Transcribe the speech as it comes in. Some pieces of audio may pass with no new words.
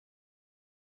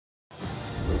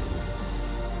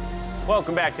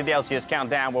Welcome back to the LCS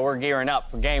Countdown, where we're gearing up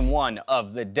for Game 1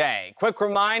 of the day. Quick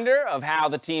reminder of how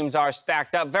the teams are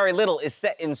stacked up. Very little is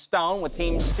set in stone, with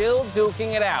teams still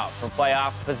duking it out for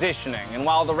playoff positioning. And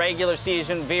while the regular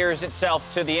season veers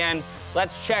itself to the end,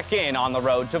 let's check in on the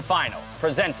road to finals,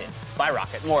 presented by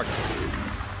Rocket Mortgage.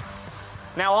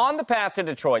 Now, on the path to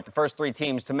Detroit, the first three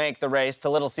teams to make the race to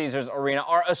Little Caesars Arena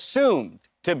are assumed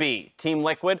to be Team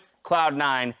Liquid,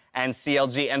 Cloud9, and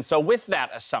CLG. And so with that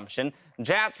assumption,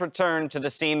 Jats return to the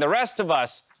scene. The rest of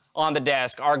us on the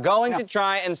desk are going to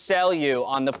try and sell you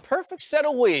on the perfect set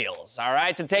of wheels, all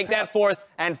right, to take that fourth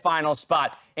and final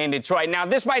spot in Detroit. Now,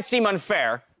 this might seem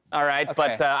unfair, all right,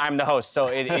 but I'm the host, so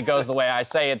it goes the way I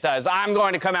say it does. I'm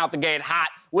going to come out the gate hot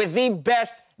with the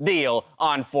best deal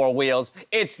on four wheels.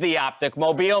 It's the OpTic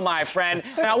Mobile, my friend.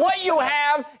 Now, what you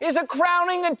have is a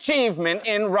crowning achievement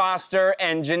in roster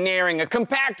engineering. A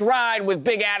compact ride with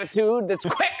big attitude that's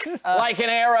quick like an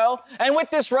arrow. And with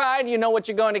this ride, you know what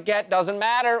you're going to get. Doesn't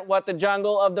matter what the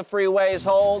jungle of the freeways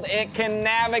hold. It can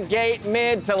navigate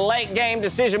mid to late game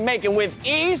decision-making with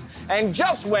ease. And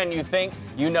just when you think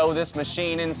you know this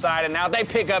machine inside and out, they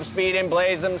pick up speed and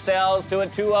blaze themselves to a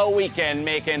 2-0 weekend,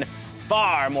 making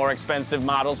far more expensive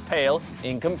models pale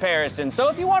in comparison. So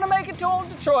if you want to make it to old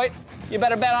Detroit, you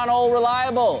better bet on old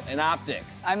reliable and OpTic.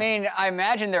 I mean, I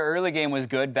imagine their early game was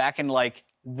good back in like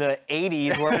the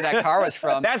 80s, wherever that car was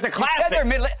from. That's a classic.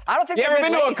 I don't think you ever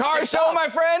been to a car show, my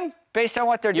friend? Based on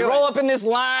what they're doing. You roll up in this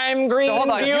lime green so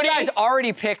hold on, beauty. you guys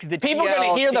already picked the People TL,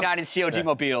 gonna hear C9, and CLG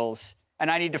mobiles. And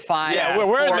I need to find. Yeah,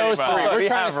 we're in those three. We're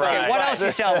trying to say. What else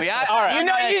you sell me? All right. You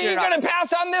know you're going to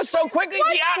pass on this so quickly?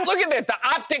 Look at it, the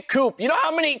OpTic Coupe. You know how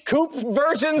many Coupe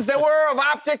versions there were of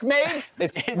OpTic made?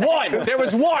 It's one. There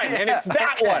was one, and it's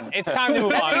that one. It's time to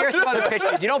move on. Here's some other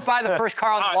pictures. You don't buy the first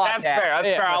car on the lot. That's fair.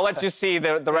 That's fair. I'll let you see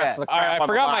the rest of the car. All right, I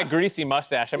forgot my greasy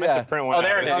mustache. I meant to print one. Oh,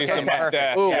 there it is. The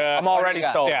mustache. Ooh, I'm already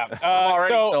sold. Yeah. I'm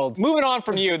already sold. Moving on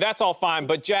from you, that's all fine.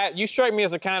 But Jat, you strike me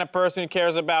as the kind of person who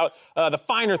cares about the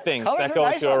finer things that go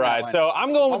into a ride. So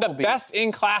I'm going with the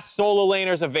best-in-class solo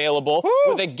laners available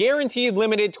with a guaranteed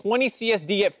limited 20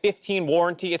 CSD at 15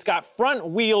 warranty. It's got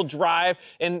front-wheel drive,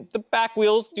 and the back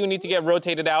wheels do need to get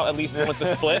rotated out at least once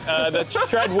a split. The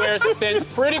tread wears thin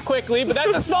pretty quickly, but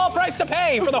that's a small price to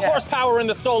pay for the horsepower in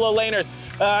the solo laners.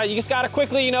 You just got to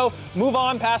quickly, move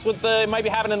on past what it might be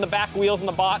happening in the back wheels and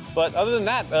the bot. But other than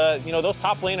that, those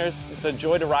top laners, it's a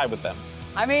joy to ride with them.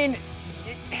 I mean,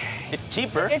 it's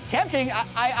cheaper. It's tempting.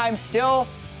 I'm still.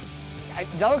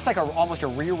 That looks like almost a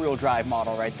rear-wheel drive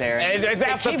model right there. And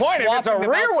that's the point. If it's a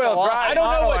rear-wheel drive, I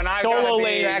don't know what solo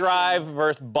lane drive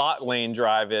versus bot lane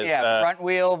drive is. Yeah, front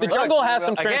wheel. The jungle has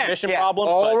some transmission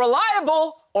problems. Oh,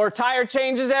 reliable or tire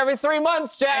changes every 3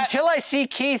 months, Jack. Until I see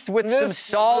Keith with some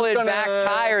solid back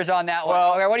tires on that one.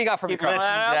 Well, okay, what do you got for me, Chris? Listen,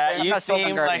 Jack, you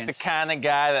seem like the kind of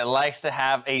guy that likes to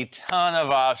have a ton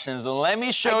of options. Let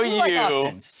me show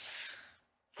you.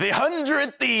 The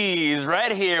 100 Thieves,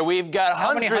 right here. We've got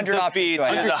hundreds of features,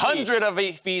 100 of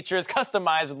features,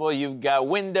 customizable. You've got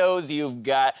windows, you've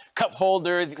got cup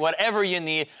holders, whatever you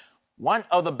need. One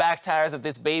of the back tires of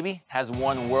this baby has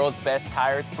won world's best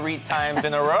tire 3 times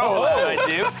in a row. I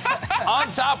do.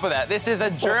 On top of that, this is a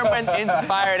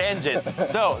German-inspired engine.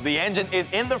 So the engine is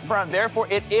in the front, therefore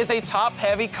it is a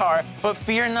top-heavy car, but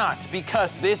fear not,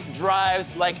 because this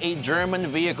drives like a German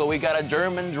vehicle. We got a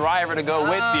German driver to go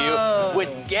with you,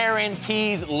 which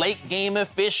guarantees late-game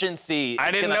efficiency.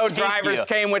 I didn't know drivers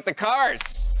came with the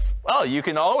cars. Well, you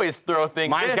can always throw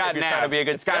things Mine's in got if you're trying to be a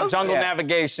good It's got jungle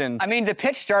navigation. I mean, the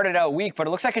pitch started out weak, but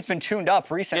it looks like it's been tuned up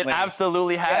recently. It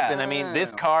absolutely has been. I mean,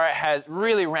 this car has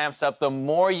really ramps up. The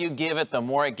more you give it, the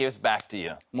more it gives back to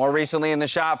you. More recently in the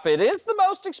shop, it is the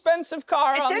most expensive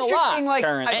car on the lot. It's interesting, like,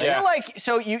 currently. I feel like,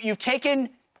 so you've taken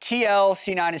TL,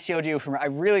 C9, and CLG from I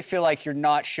really feel like you're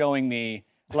not showing me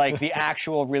like the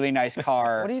actual really nice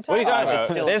car. What are you talking about?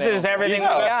 This is everything.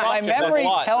 My memory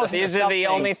tells me these are the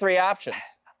only 3 options.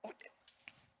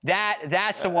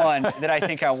 That's the one that I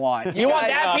think I want. You want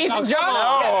that piece of junk?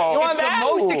 No. You want that? The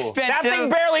most expensive. That thing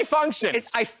barely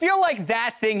functions. I feel like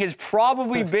that thing has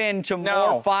probably been to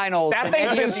more finals. That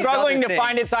thing's been struggling to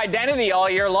find its identity all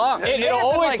year long. It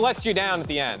always lets you down at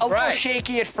the end. A little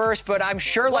shaky at first, but I'm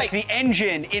sure like the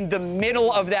engine in the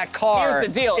middle of that car here's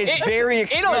the deal. is very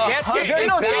expensive.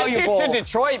 It'll get you to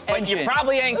Detroit, but you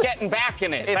probably ain't getting back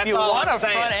in it. If you want a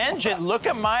front engine, look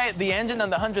at the engine on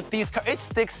the 100 Thieves car. It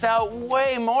sticks out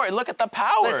way more more. Look at the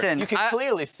power. Listen, you can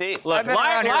clearly see. Look,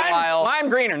 lime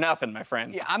green or nothing, my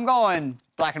friend. Yeah, I'm going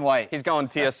black and white. He's going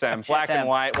TSM, black and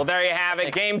white. Well, there you have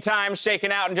it. Game time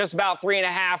shaking out in just about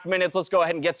 3.5 minutes. Let's go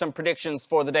ahead and get some predictions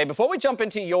for the day. Before we jump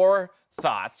into your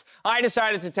thoughts, I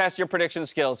decided to test your prediction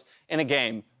skills in a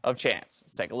game of chance.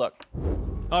 Let's take a look.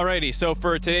 Alrighty, so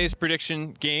for today's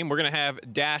prediction game, we're gonna have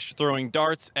Dash throwing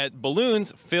darts at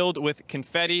balloons filled with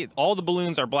confetti. All the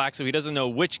balloons are black, so he doesn't know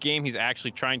which game he's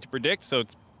actually trying to predict, so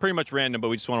it's pretty much random, but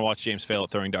we just wanna watch James fail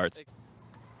at throwing darts.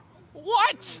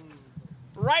 What?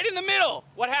 Right in the middle.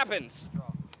 What happens?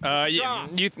 You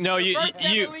First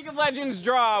ever League of Legends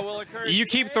draw will occur. You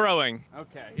keep throwing.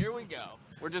 Okay, here we go.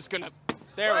 We're just gonna.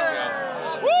 There we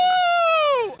go. Woo!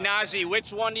 Najee,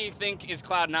 which one do you think is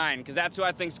Cloud9? Because that's who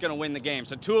I think is going to win the game.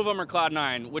 So 2 of them are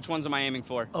Cloud9. Which ones am I aiming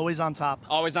for? Always on top.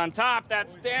 Always on top.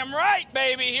 That's damn right,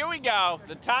 baby. Here we go.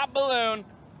 The top balloon.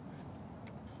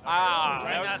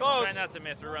 That was close. Try not to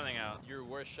miss. We're running out. Your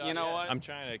worst shot. You know what? I'm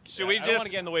trying to. Should we I don't want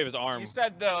to get in the way of his arm. You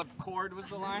said the cord was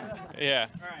the line? Yeah.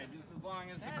 All right, just as long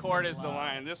as the cord is the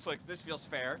line. This feels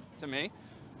fair to me.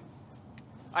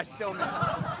 I still miss.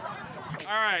 All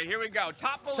right, here we go.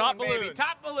 Top balloon, baby.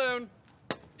 Top balloon.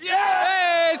 Yeah!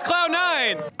 Hey, it's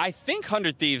Cloud9. I think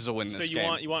 100 Thieves will win this game.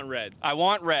 So you want red? I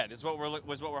want red. Is what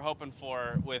we're hoping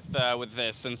for with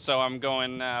this, and so I'm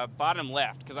going bottom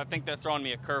left because I think they're throwing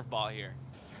me a curveball here.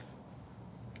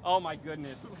 Oh my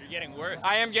goodness! You're getting worse.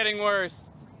 I am getting worse.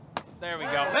 There we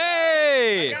go.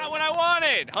 Hey! I got what I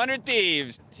wanted. 100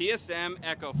 Thieves. TSM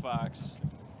Echo Fox.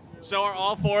 So are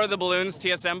all 4 of the balloons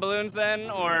TSM balloons then,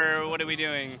 or what are we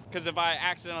doing? Because if I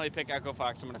accidentally pick Echo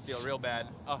Fox, I'm gonna feel real bad.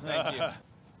 Oh, thank you.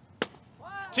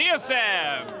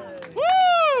 TSM!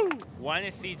 Woo! One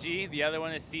is CG, the other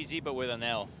one is CG, but with an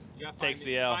L. Takes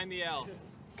the L. Find the L.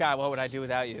 God, what would I do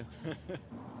without you?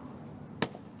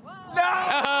 No!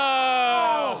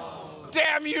 Oh!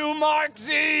 Damn you, Mark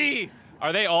Z!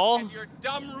 Are they all? And your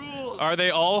dumb rules. Are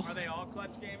they all? Are they all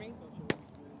Clutch Gaming?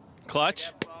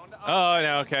 Clutch? Oh,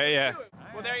 no, okay, yeah.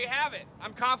 Well, there you have it.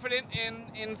 I'm confident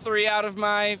in 3 out of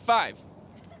my 5.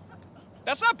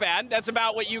 That's not bad. That's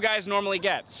about what you guys normally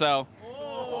get, so.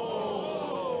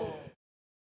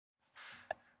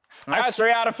 That's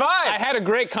 3 out of 5. I had a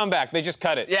great comeback. They just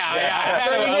cut it. Yeah,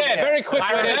 Sure you did. Very quick.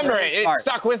 I remember it. It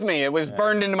stuck with me. It was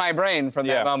burned into my brain from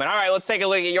that moment. All right, let's take a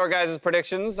look at your guys'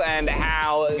 predictions and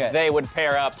how they would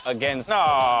pair up against.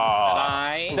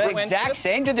 The exact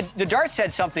same? The darts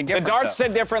said something different. The darts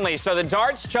said differently. So the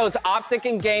darts chose OpTic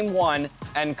in game 1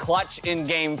 and Clutch in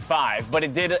game 5, but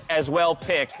it did as well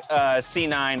pick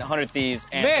C9, 100 Thieves,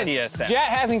 and TSM. Jet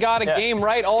hasn't got a game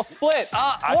right all split.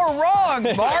 Or wrong,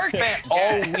 Mark. Spent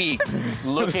all week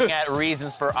looking at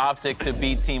reasons for OpTic to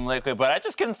beat Team Liquid, but I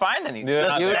just couldn't find any. The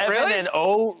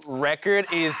 7-0 record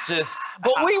is just.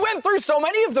 But we went through so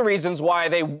many of the reasons why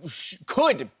they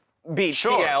could beat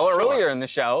TL earlier in the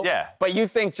show. Yeah. But you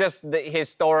think just the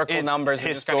historical numbers,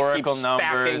 historical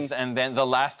numbers, and then the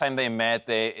last time they met,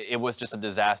 it was just a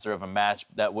disaster of a match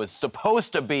that was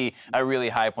supposed to be a really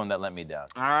hype one that let me down.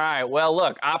 All right. Well,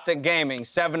 look, OpTic Gaming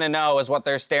 7-0 is what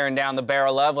they're staring down the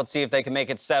barrel of. Let's see if they can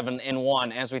make it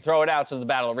 7-1 as we throw it out to the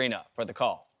battle arena for the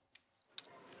call.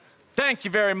 Thank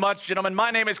you very much, gentlemen.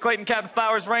 My name is Clayton Captain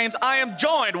Flowers Reigns. I am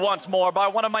joined once more by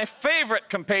one of my favorite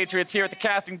compatriots here at the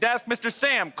casting desk, Mr.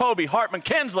 Sam Kobe Hartman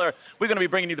Kinsler. We're going to be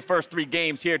bringing you the first 3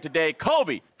 games here today.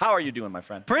 Kobe, how are you doing, my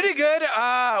friend? Pretty good.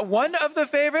 One of the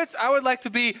favorites, I would like to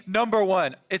be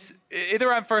 #1. It's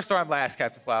either I'm first or I'm last,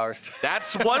 Captain Flowers.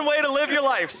 That's one way to live your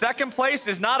life. Second place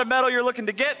is not a medal you're looking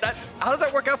to get. How does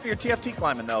that work out for your TFT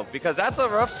climbing, though? Because that's a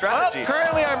rough strategy. Well,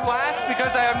 currently I'm last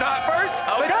because I am not first.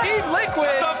 Okay. But Team Liquid.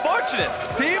 That's unfortunate.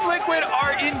 Team Liquid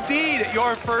are indeed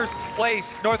your first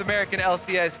place North American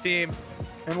LCS team,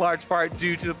 in large part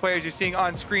due to the players you're seeing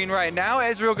on screen right now.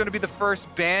 Ezreal going to be the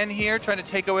first ban here, trying to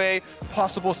take away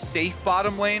possible safe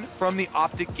bottom lane from the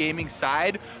OpTic Gaming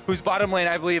side, whose bottom lane,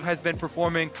 I believe, has been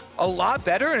performing a lot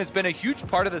better and has been a huge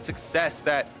part of the success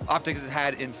that OpTic has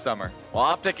had in summer.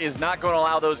 Well, OpTic is not going to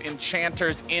allow those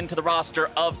enchanters into the roster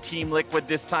of Team Liquid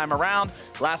this time around.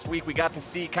 Last week, we got to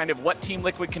see kind of what Team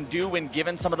Liquid can do when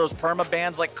given some of those perma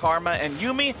bans like Karma and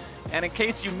Yuumi. And in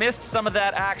case you missed some of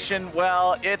that action,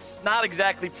 well, it's not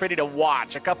exactly pretty to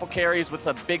watch. A couple carries with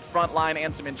a big front line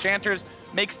and some enchanters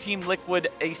makes Team Liquid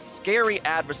a scary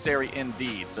adversary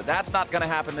indeed. So that's not going to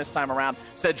happen this time around.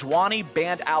 Sejuani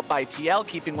banned out by TL,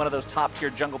 keeping one of those top-tier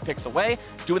jungle picks away.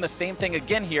 Doing the same thing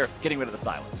again here, getting rid of the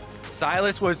Sylas.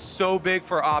 Sylas was so big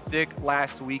for OpTic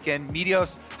last weekend.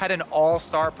 Meteos had an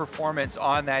all-star performance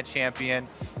on that champion.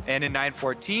 And in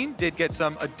 9-14, did get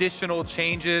some additional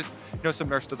changes. You know, some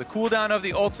nerfs to the cooldown of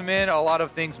the ultimate. A lot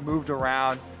of things moved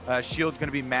around. shield going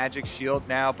to be magic shield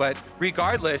now. But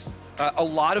regardless, a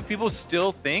lot of people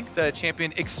still think the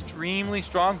champion extremely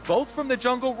strong, both from the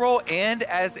jungle role and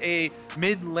as a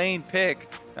mid lane pick.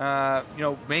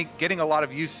 Getting a lot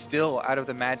of use still out of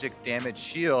the magic damage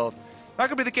shield. Not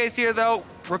gonna be the case here though.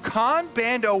 Rakan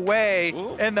banned away.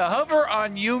 Ooh. And the hover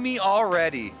on Yuumi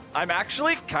already. I'm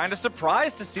actually kind of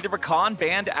surprised to see the Rakan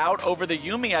banned out over the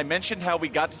Yuumi. I mentioned how we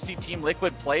got to see Team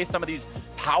Liquid play some of these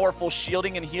powerful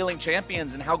shielding and healing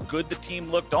champions and how good the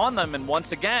team looked on them. And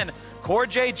once again,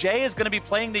 CoreJJ is going to be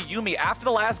playing the Yuumi. After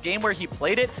the last game where he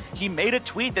played it, he made a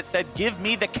tweet that said, "Give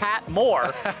me the cat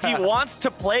more." He wants to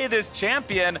play this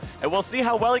champion, and we'll see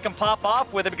how well he can pop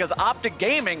off with it because OpTic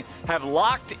Gaming have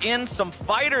locked in some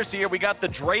fighters here. We got the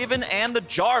Draven and the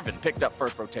Jarvan picked up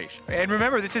first rotation. And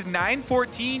remember, this is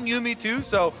 9-14 Yuumi too,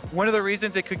 so one of the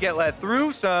reasons it could get let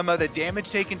through, some of the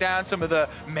damage taken down, some of the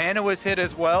mana was hit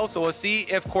as well. So we'll see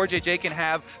if CoreJJ can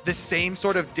have the same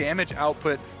sort of damage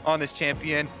output on this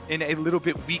champion in a little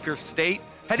bit weaker state.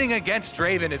 Heading against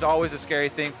Draven is always a scary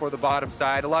thing for the bottom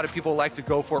side. A lot of people like to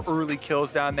go for early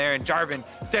kills down there, and Jarvan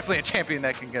is definitely a champion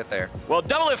that can get there. Well,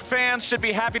 Doublelift fans should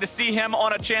be happy to see him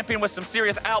on a champion with some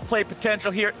serious outplay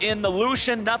potential here in the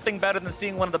Lucian. Nothing better than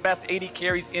seeing one of the best AD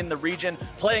carries in the region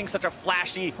playing such a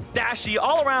flashy, dashy,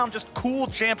 all-around just cool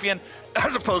champion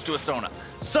as opposed to a Sona.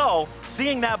 So,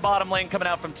 seeing that bottom lane coming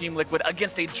out from Team Liquid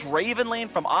against a Draven lane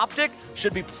from OpTic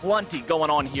should be plenty going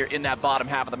on here in that bottom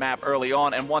half of the map early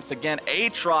on. And once again,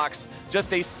 Aatrox,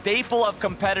 just a staple of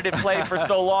competitive play for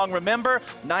so long. Remember,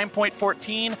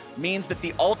 9.14 means that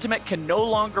the ultimate can no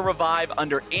longer revive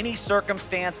under any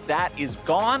circumstance. That is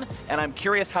gone, and I'm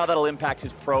curious how that'll impact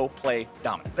his pro play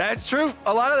dominance. That's true.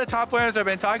 A lot of the top players I've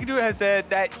been talking to has said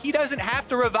that he doesn't have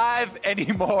to revive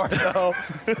anymore, though.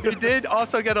 He did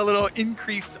also get a little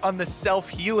increase on the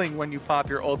self-healing when you pop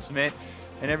your ultimate,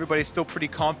 and everybody's still pretty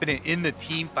confident in the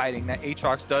team fighting that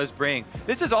Aatrox does bring.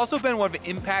 This has also been one of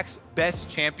Impact's best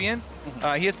champions.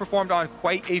 He has performed on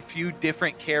quite a few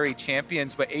different carry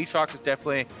champions, but Aatrox is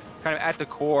definitely kind of at the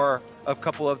core of a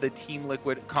couple of the Team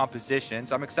Liquid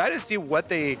compositions. I'm excited to see what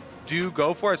they do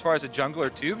go for as far as a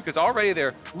jungler too, because already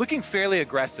they're looking fairly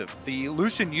aggressive. The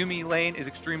Lucian Yuumi lane is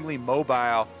extremely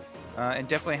mobile, and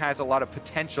definitely has a lot of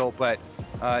potential, but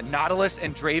Nautilus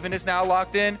and Draven is now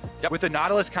locked in. Yep. With the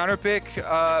Nautilus counter pick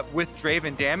with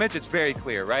Draven damage, it's very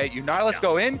clear, right? You Nautilus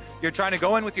go in, you're trying to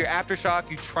go in with your Aftershock,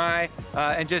 you try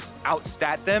and just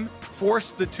outstat them,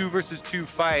 force the 2 versus 2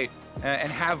 fight,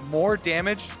 and have more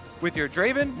damage with your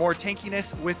Draven, more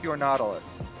tankiness with your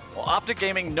Nautilus. Well, OpTic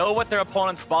Gaming know what their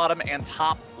opponent's bottom and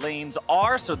top lanes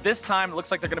are, so this time it looks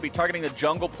like they're going to be targeting the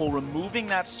jungle pool, removing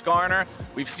that Skarner.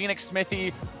 We've seen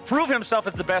Xmithie prove himself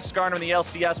as the best Skarner in the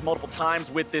LCS multiple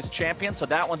times with this champion, so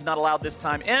that one's not allowed this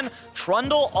time in.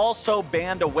 Trundle also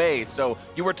banned away, so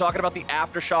you were talking about the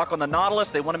Aftershock on the Nautilus.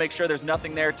 They want to make sure there's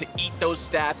nothing there to eat those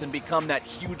stats and become that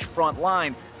huge front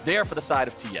line there for the side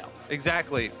of TL.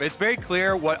 Exactly. It's very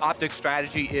clear what OpTic's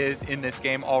strategy is in this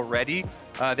game already.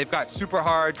 They've got super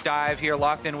hard dive here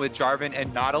locked in with Jarvan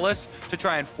and Nautilus to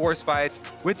try and force fights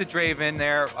with the Draven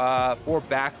there for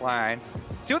backline.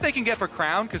 See what they can get for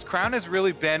Crown, because Crown has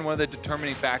really been one of the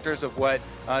determining factors of what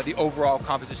the overall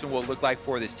composition will look like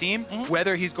for this team.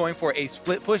 Whether he's going for a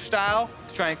split push style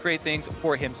to try and create things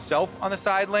for himself on the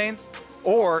side lanes,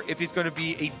 or if he's going to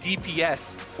be a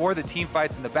DPS for the team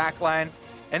fights in the backline.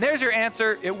 And there's your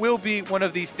answer. It will be one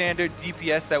of the standard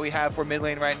DPS that we have for mid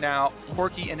lane right now.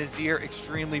 Corki and Azir,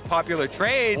 extremely popular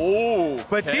trades. Ooh,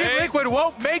 but Team Liquid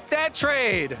won't make that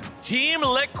trade. Team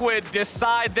Liquid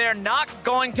decide they're not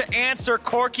going to answer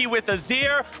Corki with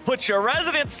Azir. Put your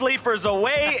resident sleepers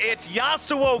away. It's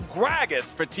Yasuo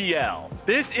Gragas for TL.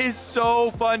 This is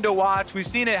so fun to watch. We've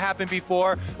seen it happen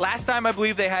before. Last time, I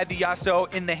believe they had the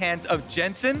Yasuo in the hands of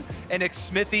Jensen, and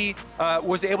Xmithie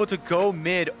was able to go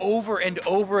mid over and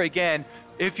over again.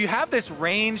 If you have this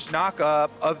ranged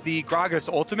knock-up of the Gragas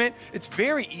ultimate, it's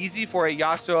very easy for a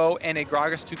Yasuo and a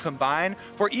Gragas to combine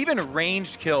for even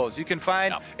ranged kills. You can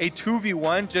find a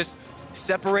 2v1 just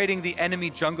separating the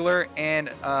enemy jungler and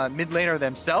mid laner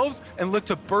themselves and look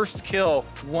to burst kill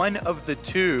one of the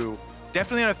two.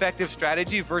 Definitely an effective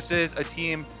strategy versus a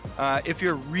team if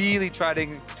you're really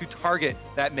trying to target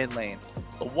that mid lane.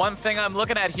 The one thing I'm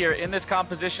looking at here in this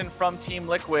composition from Team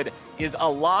Liquid is a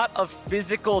lot of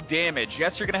physical damage.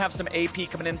 Yes, you're going to have some AP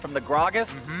coming in from the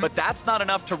Gragas, but that's not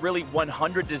enough to really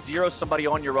 100-0 somebody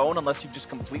on your own unless you've just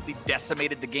completely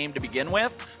decimated the game to begin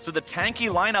with. So the tanky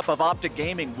lineup of OpTic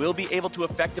Gaming will be able to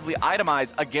effectively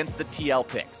itemize against the TL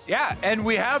picks. Yeah, and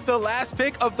we have the last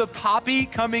pick of the Poppy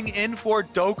coming in for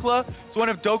Dhokla. It's one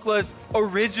of Dhokla's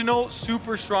original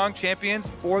super strong champions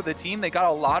for the team. They got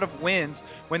a lot of wins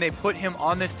when they put him on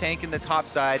on this tank in the top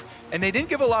side, and they didn't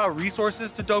give a lot of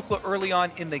resources to Dhokla early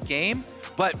on in the game,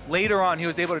 but later on he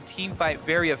was able to team fight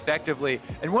very effectively.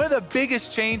 And one of the biggest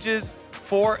changes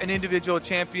for an individual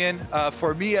champion,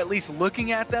 for me at least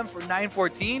looking at them for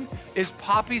 914, is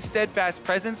Poppy's steadfast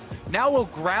presence. Now will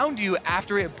ground you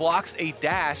after it blocks a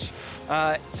dash.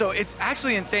 So it's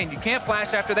actually insane. You can't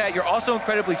flash after that. You're also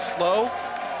incredibly slow.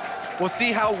 We'll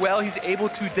see how well he's able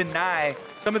to deny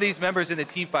some of these members in the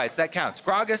team fights. That counts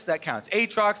Gragas, that counts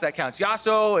Aatrox, that counts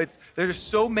Yasuo. There's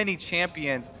so many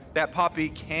champions that Poppy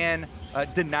can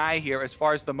deny here as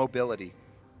far as the mobility.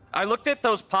 I looked at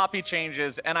those Poppy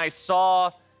changes, and I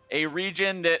saw a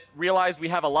region that realized we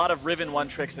have a lot of Riven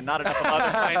one-tricks and not enough of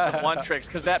other kinds of one-tricks,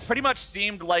 because that pretty much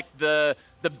seemed like the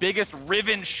biggest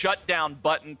Riven shutdown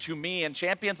button to me. And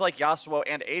champions like Yasuo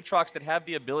and Aatrox that have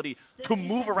the ability to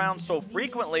move around so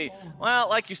frequently, well,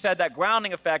 like you said, that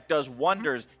grounding effect does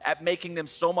wonders at making them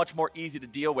so much more easy to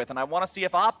deal with. And I want to see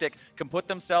if OpTic can put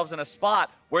themselves in a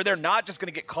spot where they're not just going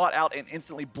to get caught out and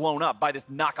instantly blown up by this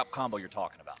knock-up combo you're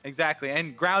talking about. Exactly.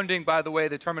 And grounding, by the way,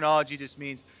 the terminology just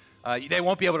means they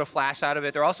won't be able to flash out of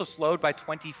it. They're also slowed by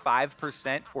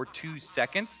 25% for 2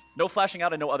 seconds. No flashing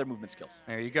out and no other movement skills.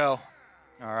 There you go.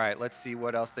 All right, let's see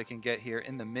what else they can get here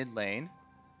in the mid lane.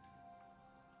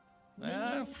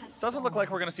 Doesn't look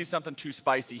like we're going to see something too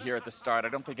spicy here at the start. I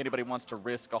don't think anybody wants to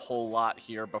risk a whole lot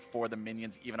here before the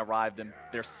minions even arrive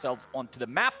themselves onto the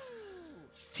map.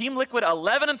 Team Liquid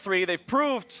 11-3. They've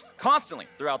proved constantly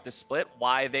throughout this split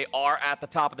why they are at the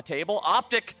top of the table.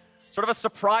 OpTic, sort of a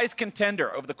surprise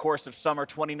contender over the course of summer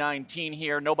 2019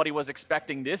 here. Nobody was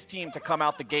expecting this team to come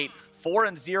out the gate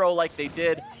 4-0 like they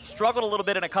did. Struggled a little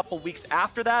bit in a couple weeks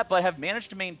after that, but have managed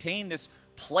to maintain this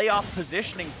playoff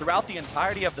positioning throughout the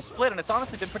entirety of the split, and it's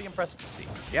honestly been pretty impressive to see.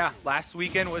 Yeah, last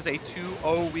weekend was a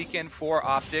 2-0 weekend for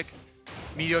OpTic.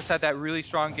 Meteos had that really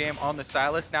strong game on the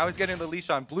Silas. Now he's getting the leash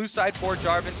on blue side for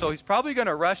Jarvan, so he's probably going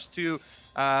to rush to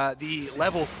the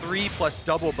level 3 plus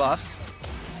double buffs.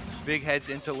 Big heads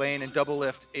into lane, and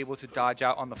Doublelift able to dodge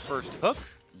out on the first hook.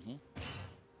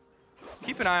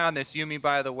 Keep an eye on this Yuumi,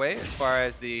 by the way, as far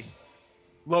as the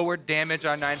lower damage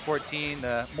on 914,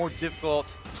 the more difficult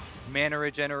mana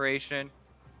regeneration.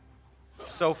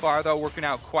 So far, though, working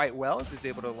out quite well if he's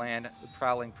able to land the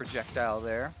prowling projectile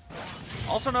there.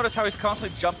 Also notice how he's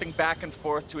constantly jumping back and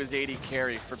forth to his AD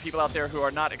carry. For people out there who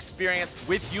are not experienced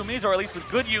with Yuumis, or at least with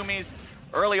good Yuumis,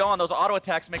 early on, those auto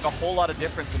attacks make a whole lot of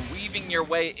difference in weaving your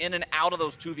way in and out of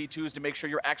those 2v2s to make sure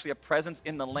you're actually a presence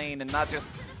in the lane and not just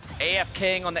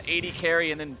AFKing on the AD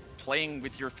carry and then playing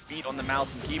with your feet on the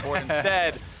mouse and keyboard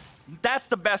instead. That's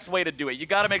the best way to do it. You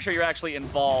got to make sure you're actually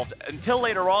involved. Until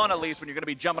later on, at least, when you're going to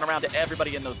be jumping around to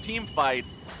everybody in those team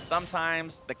fights,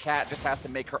 sometimes the cat just has to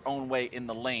make her own way in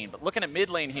the lane. But looking at mid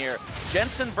lane here,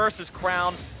 Jensen versus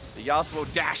Crown. The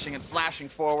Yasuo dashing and slashing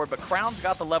forward, but Crown's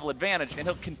got the level advantage, and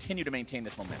he'll continue to maintain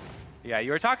this momentum. Yeah,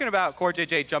 you were talking about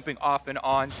CoreJJ jumping off and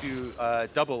on to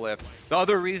Doublelift. The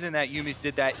other reason that Yuumi's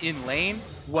did that in lane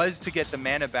was to get the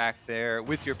mana back there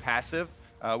with your passive,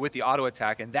 with the auto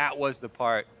attack, and that was the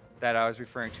part that I was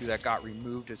referring to that got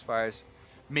removed as far as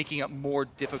making it more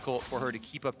difficult for her to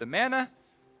keep up the mana.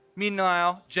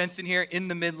 Meanwhile, Jensen here in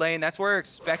the mid lane, that's where we're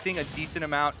expecting a decent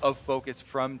amount of focus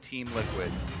from Team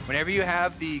Liquid. Whenever you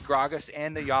have the Gragas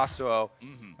and the Yasuo,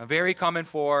 very common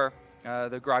for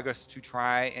the Gragas to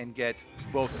try and get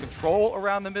both control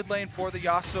around the mid lane for the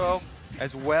Yasuo,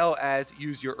 as well as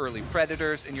use your early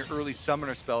Predators and your early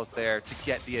Summoner spells there to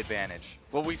get the advantage.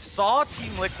 Well, we saw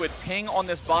Team Liquid ping on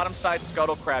this bottom side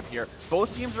Scuttle Crab here.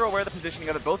 Both teams are aware of the positioning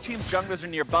of it. Both teams' junglers are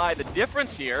nearby. The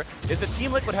difference here is that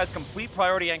Team Liquid has complete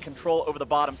priority and control over the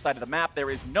bottom side of the map. There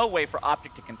is no way for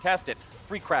OpTic to contest it.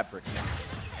 Free Crab, for example.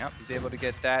 Yep, he's able to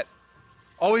get that.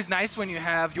 Always nice when you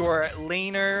have your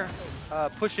laner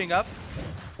pushing up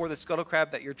for the Scuttle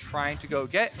Crab that you're trying to go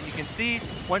get. And you can see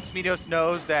once Meteos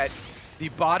knows that the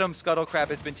bottom Scuttle Crab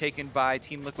has been taken by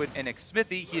Team Liquid and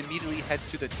Xmithie, he immediately heads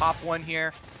to the top one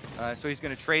here. So he's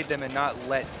going to trade them and not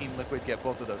let Team Liquid get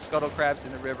both of those Scuttle Crabs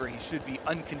in the river. He should be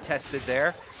uncontested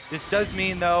there. This does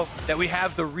mean, though, that we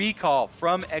have the recall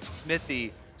from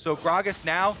Xmithie. So Gragas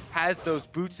now has those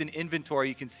boots in inventory,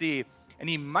 you can see, and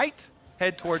he might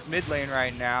head towards mid lane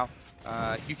right now.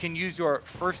 You can use your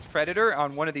first Predator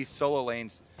on one of these solo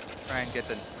lanes, try and get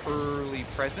an early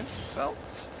presence felt.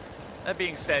 That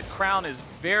being said, Crown is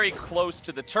very close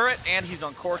to the turret, and he's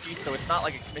on Corki, so it's not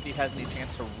like Xmithie has any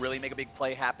chance to really make a big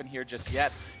play happen here just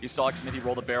yet. You saw Xmithie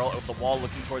roll the barrel over the wall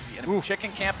looking towards the enemy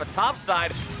chicken camp, but top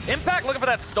side, Impact looking for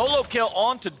that solo kill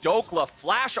onto Dhokla.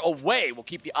 Flash away will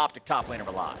keep the OpTic top laner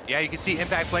alive. Yeah, you can see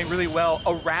Impact playing really well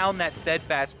around that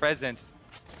steadfast presence,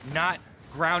 not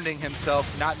grounding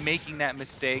himself, not making that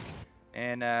mistake.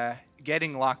 and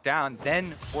getting locked down,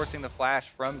 then forcing the flash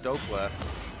from Dhokla.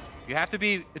 You have to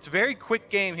be, it's a very quick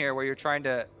game here where you're trying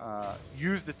to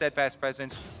use the steadfast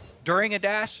presence during a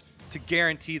dash to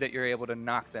guarantee that you're able to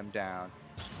knock them down.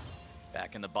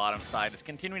 Back in the bottom side, it's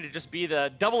continuing to just be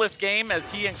the Doublelift game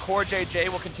as he and CoreJJ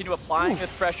will continue applying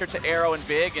this pressure to Aero and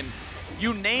Big. And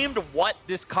you named what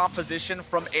this composition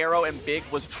from Aero and Big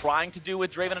was trying to do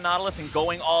with Draven and Nautilus and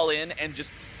going all in and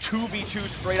just 2v2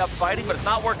 straight up fighting, but it's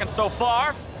not working so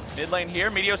far. Mid lane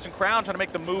here, Meteos and Crown trying to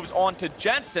make the moves onto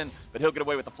Jensen, but he'll get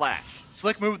away with the flash.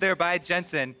 Slick move there by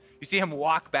Jensen. You see him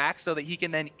walk back so that he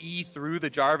can then E through the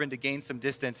Jarvan to gain some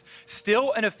distance.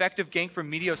 Still an effective gank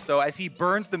from Meteos, though, as he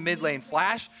burns the mid lane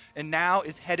flash and now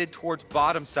is headed towards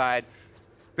bottom side.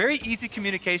 Very easy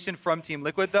communication from Team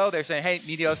Liquid, though. They're saying, hey,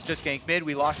 Meteos just ganked mid.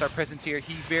 We lost our presence here.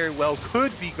 He very well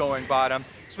could be going bottom.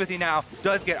 Xmithie now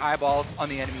does get eyeballs on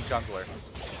the enemy jungler.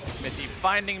 Xmithie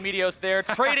finding Meteos there,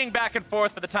 trading back and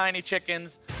forth for the tiny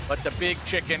chickens, but the big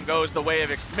chicken goes the way of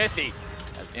Xmithie.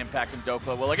 As Impact and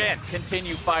Dhokla will again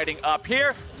continue fighting up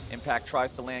here. Impact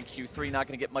tries to land Q3, not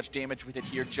going to get much damage with it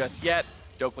here just yet.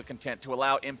 Dhokla content to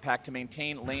allow Impact to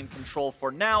maintain lane control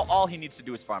for now. All he needs to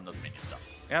do is farm those minions up.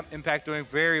 Yep, Impact doing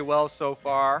very well so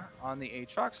far on the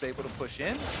Aatrox, able to push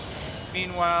in.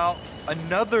 Meanwhile,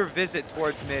 another visit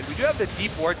towards mid. We do have the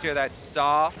deep wards here that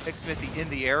saw Xmithie in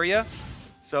the area,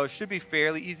 so it should be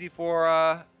fairly easy for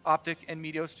OpTic and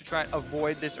Meteos to try and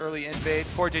avoid this early invade.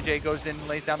 CoreJJ goes in and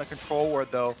lays down the control ward,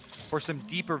 though, for some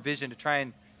deeper vision to try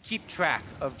and keep track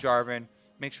of Jarvan,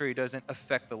 make sure he doesn't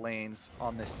affect the lanes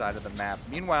on this side of the map.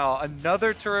 Meanwhile,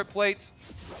 another turret plate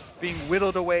being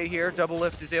whittled away here.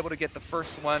 Doublelift is able to get the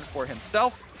first one for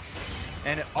himself,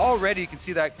 and already you can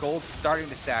see that gold starting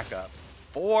to stack up.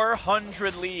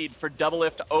 400 lead for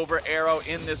Doublelift over Aero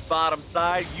in this bottom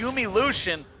side. Yuumi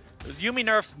Lucian. Those Yuumi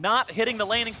nerfs not hitting the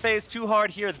laning phase too hard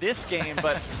here this game,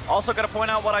 but also got to point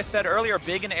out what I said earlier,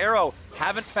 Big and Aero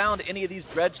haven't found any of these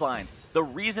dredge lines. The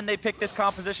reason they picked this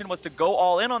composition was to go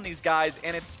all in on these guys,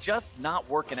 and it's just not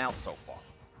working out so far.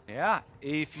 Yeah,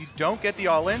 if you don't get the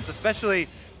all-ins, especially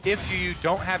if you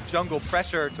don't have jungle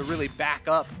pressure to really back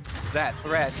up that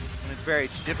threat, then it's very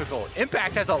difficult.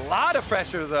 Impact has a lot of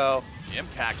pressure, though.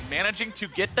 Impact managing to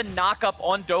get the knock-up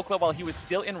on Dhokla while he was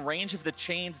still in range of the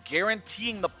chains,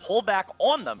 guaranteeing the pullback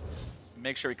on them.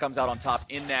 Make sure he comes out on top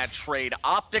in that trade.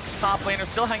 OpTic's top laner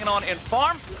still hanging on in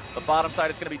farm. The bottom side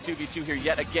is going to be 2v2 here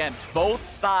yet again. Both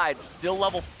sides still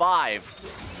level 5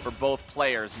 for both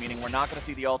players, meaning we're not going to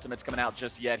see the ultimates coming out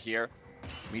just yet here.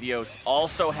 Meteos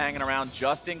also hanging around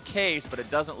just in case, but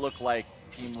it doesn't look like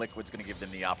Team Liquid's going to give them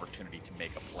the opportunity to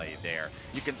make a play there.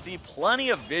 You can see plenty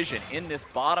of vision in this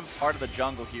bottom part of the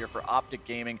jungle here for OpTic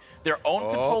Gaming. Their own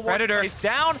control ward is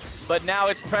down, but now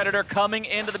it's Predator coming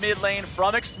into the mid lane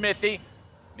from Xmithie.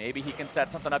 Maybe he can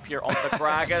set something up here on the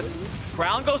Gragas.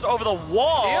 Crown goes over the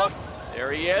wall. Yep.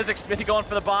 There he is. Xmithie going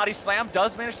for the body slam.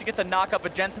 Does manage to get the knockup,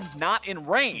 but Jensen's not in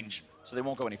range, so they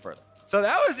won't go any further. So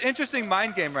that was interesting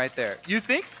mind game right there. You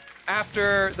think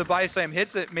after the body slam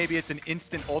hits it, maybe it's an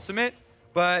instant ultimate,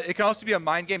 but it can also be a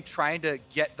mind game trying to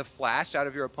get the flash out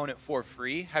of your opponent for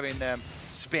free, having them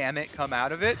spam it come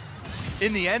out of it.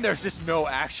 In the end, there's just no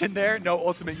action there, no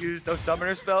ultimate used, no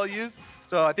summoner spell used.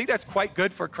 So I think that's quite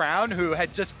good for Crown, who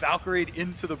had just Valkyried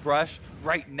into the brush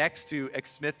right next to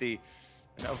Xmithie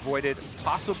and avoided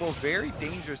possible very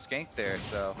dangerous gank there.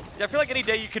 So yeah, I feel like any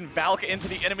day you can Valk into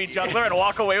the enemy jungler and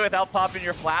walk away without popping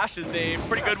your flash is a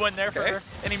pretty good one there for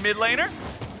any mid laner.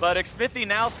 But Xmithie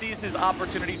now sees his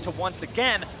opportunity to once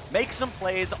again make some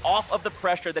plays off of the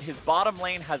pressure that his bottom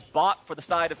lane has bought for the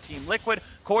side of Team Liquid.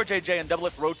 CoreJJ and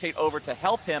Doublelift rotate over to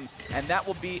help him, and that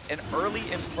will be an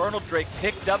early Infernal Drake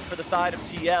picked up for the side of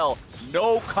TL.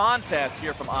 No contest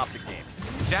here from OpTic Gaming.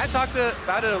 Chad talked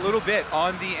about it a little bit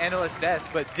on the analyst desk,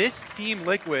 but this Team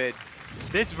Liquid,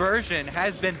 this version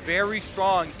has been very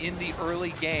strong in the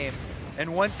early game.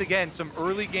 And once again, some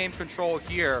early game control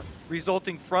here,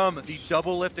 resulting from the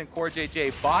Doublelift and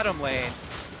CoreJJ bottom lane.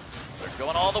 They're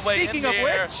going all the way Speaking in of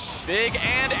there. which, Big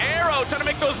and Aero trying to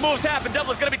make those moves happen.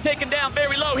 Doublelift's going to be taken down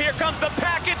very low. Here comes the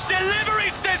package delivery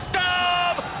system.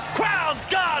 Crown's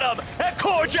got him. And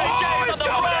CoreJJ on the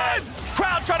run.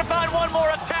 Crown trying to find one more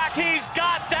attack. He's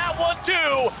got that one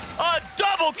too. A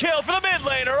double kill for the mid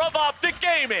laner of OpTic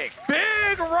Gaming.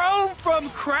 Big roam from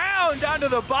Crown down to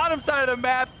the bottom side of the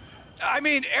map. I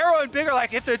mean, Aero and Big are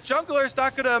like, if the jungler's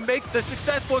not going to make the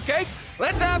successful gank,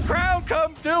 let's have Crown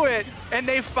come do it. And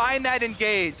they find that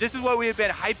engage. This is what we have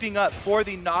been hyping up for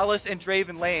the Nautilus and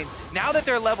Draven lane. Now that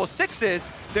they're level 6s,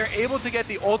 they're able to get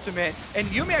the ultimate. And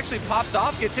Yuumi actually pops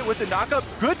off, gets hit with the knockup.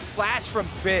 Good flash from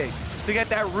Big to get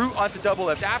that root onto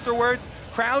Doublelift. Afterwards,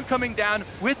 Crown coming down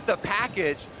with the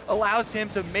package allows him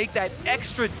to make that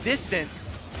extra distance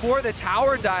for the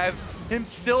tower dive. Him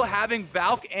still having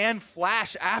Valk and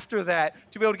Flash after that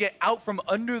to be able to get out from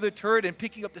under the turret and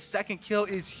picking up the second kill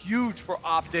is huge for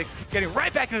OpTic, getting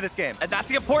right back into this game. And that's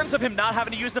the importance of him not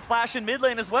having to use the Flash in mid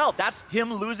lane as well. That's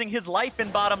him losing his life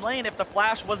in bottom lane if the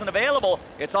Flash wasn't available.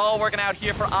 It's all working out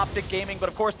here for OpTic Gaming, but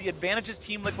of course the advantages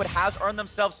Team Liquid has earned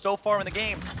themselves so far in the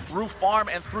game through farm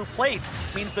and through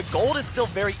plates means the gold is still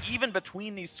very even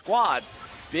between these squads.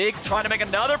 Big trying to make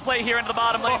another play here into the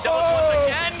bottom lane. Doublelift once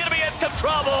again gonna be in some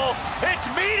trouble. It's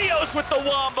Meteos with the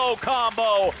wombo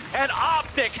combo. And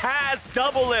OpTic has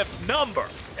Doublelift's number.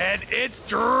 And it's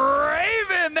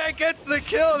Draven that gets the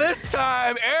kill this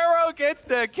time. Arrow gets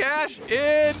to cash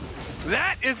in.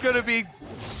 That is gonna be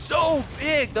so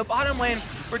big. The bottom lane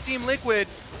for Team Liquid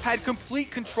had complete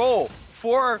control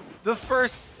for the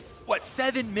first,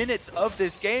 7 minutes of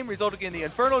this game, resulting in the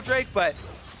Infernal Drake, but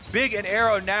Big and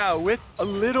Arrow now, with a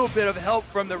little bit of help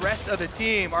from the rest of the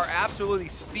team, are absolutely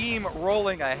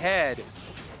steamrolling ahead.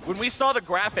 When we saw the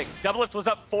graphic, Doublelift was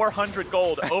up 400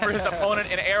 gold over his opponent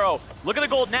in Arrow. Look at the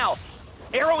gold now.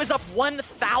 Arrow is up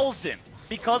 1,000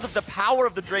 because of the power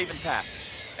of the Draven pass.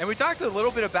 And we talked a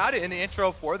little bit about it in the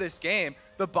intro for this game.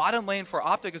 The bottom lane for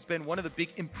OpTic has been one of the big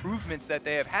improvements that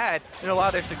they have had in a lot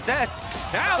of their success.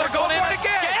 Now they're going in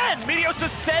again! Meteos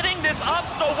is setting this up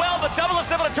so well, but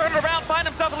Doublelift's able to turn it around, find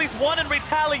himself at least one in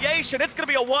retaliation. It's going to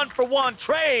be a one-for-one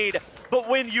trade. But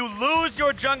when you lose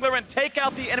your jungler and take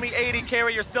out the enemy AD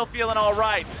carry, you're still feeling all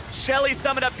right. Shelly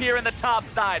summoned up here in the top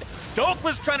side.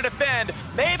 Dhokla's trying to defend,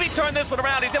 maybe turn this one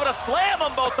around. He's able to slam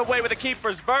them both the way with the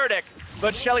Keeper's Verdict.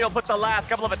 But Shelly will put the last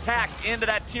couple of attacks into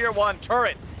that tier 1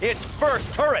 turret. It's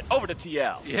first turret over to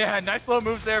TL. Yeah, nice little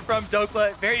moves there from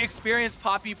Dhokla. Very experienced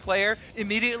Poppy player.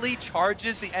 Immediately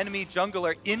charges the enemy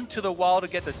jungler into the wall to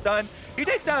get the stun. He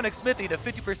takes down Xmithie to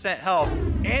 50% health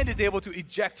and is able to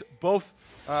eject both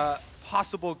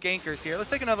possible gankers here.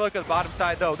 Let's take another look at the bottom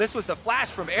side, though. This was the flash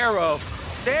from Arrow.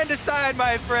 Stand aside,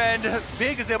 my friend.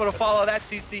 Big is able to follow that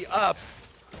CC up.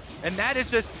 And that is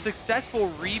just successful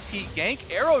repeat gank.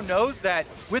 Arrow knows that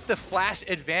with the flash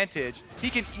advantage,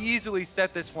 he can easily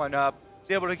set this one up.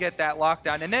 He's able to get that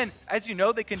lockdown. And then, as you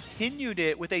know, they continued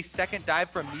it with a second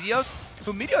dive from Meteos.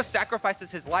 So Meteos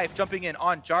sacrifices his life, jumping in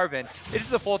on Jarvan. It is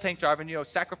the full tank Jarvan,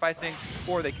 sacrificing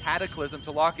for the Cataclysm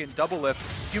to lock in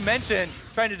Doublelift. You mentioned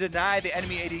trying to deny the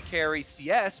enemy AD carry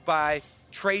CS by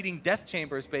trading death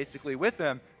chambers basically with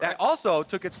them. That also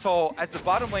took its toll, as the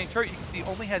bottom lane turret, you can see,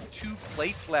 only has 2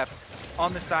 plates left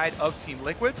on the side of Team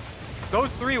Liquid. Those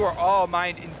 3 were all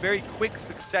mined in very quick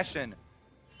succession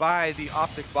by the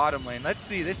OpTic bottom lane. Let's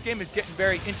see, this game is getting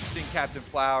very interesting, Captain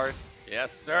Flowers.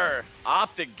 Yes, sir.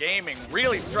 OpTic Gaming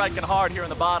really striking hard here in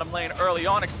the bottom lane early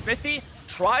on. Xmithie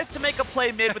tries to make a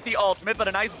play mid with the ultimate, but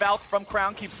a nice Valk from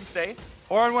Crown keeps him safe.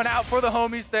 Pouring one out for the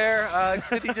homies there.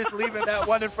 Xmithie just leaving that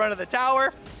one in front of the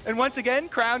tower. And once again,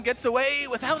 Crown gets away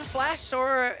without a flash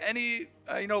or any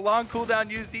long cooldown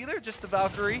used either, just the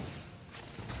Valkyrie.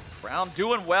 Crown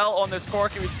doing well on this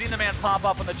Corki. We've seen the man pop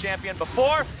up on the champion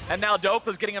before, and now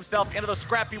Dhokla's getting himself into those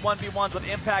scrappy 1v1s with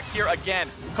impact here again.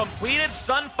 Completed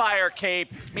Sunfire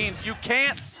Cape means you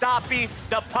can't stoppy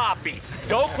the poppy.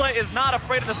 Dhokla is not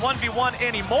afraid of this 1v1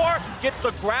 anymore. Gets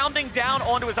the grounding down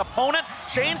onto his opponent.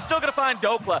 Shane's still gonna find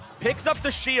Dhokla. Picks up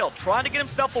the shield, trying to get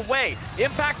himself away.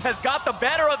 Impact has got the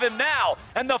better of him now,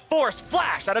 and the forced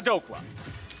flash out of Dhokla.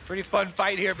 Pretty fun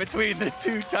fight here between the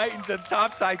 2 Titans on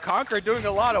top side. Conquer doing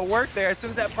a lot of work there. As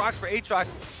soon as that procs for Aatrox,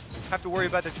 have to worry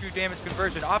about the true damage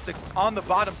conversion. OpTic's on the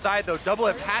bottom side, though.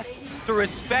 Doublelift has to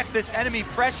respect this enemy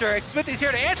pressure. Xmithie's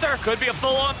here to answer. Could be a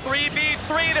full-on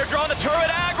 3v3. They're drawing the turret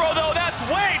aggro, though. That's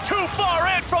way too far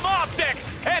in from OpTic.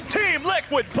 And Team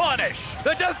Liquid punish.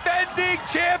 The defending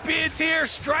champions here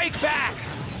strike back.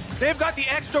 They've got the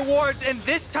extra wards, and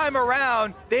this time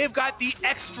around, they've got the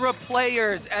extra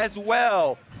players as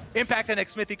well. Impact and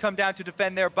Xmithie come down to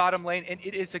defend their bottom lane, and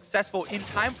it is successful in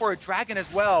time for a dragon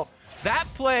as well. That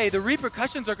play, the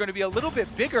repercussions are going to be a little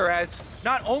bit bigger, as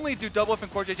not only do Doublelift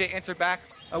and CoreJJ answer back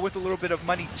with a little bit of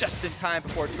money just in time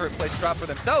before turret plates drop for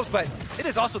themselves, but it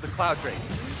is also the Cloud Drake.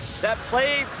 That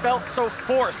play felt so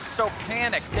forced, so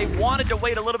panicked. They wanted to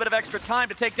wait a little bit of extra time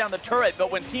to take down the turret,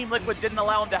 but when Team Liquid didn't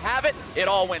allow them to have it, it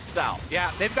all went south.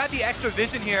 Yeah, they've got the extra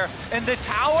vision here, and the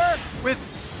tower with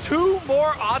 2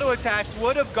 more auto attacks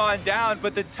would have gone down,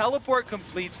 but the teleport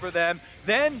completes for them.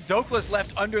 Then Dhokla's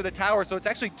left under the tower, so it's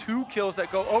actually 2 kills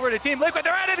that go over to Team Liquid.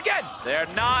 They're at it again! They're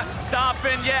not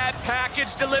stopping yet.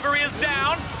 Package delivery is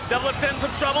down. Doublelift in some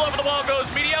trouble. Over the wall goes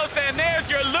Meteos, and there's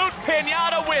your loot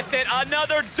pinata with it.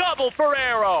 Another double for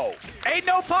Arrow. Ain't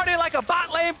no party like a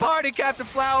bot lane party, Captain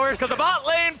Flowers. Because a bot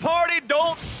lane party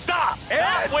don't stop.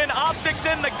 And when OpTic's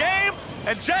in the game,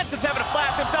 and Jensen's having to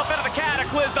flash himself into the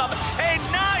Cataclysm. A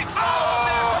nice follow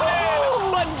there from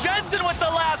him. But Jensen with the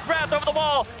last breath over the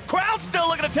wall. Crowd's still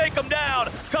looking to take him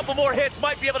down. Couple more hits,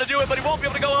 might be able to do it, but he won't be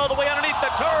able to go all the way underneath the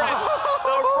turret.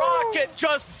 The rocket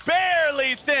just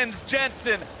barely sends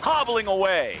Jensen hobbling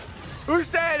away. Who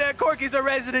said Corki's a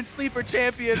resident sleeper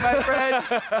champion, my friend?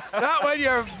 Not when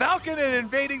you're Falcon and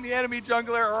invading the enemy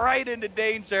jungler right into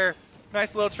danger.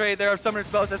 Nice little trade there of summoner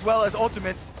spells as well as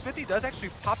ultimates. Xmithie does actually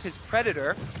pop his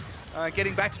Predator,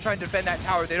 getting back to try and defend that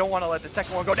tower. They don't want to let the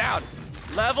second one go down.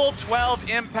 Level 12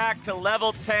 Impact to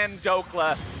level 10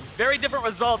 Dhokla. Very different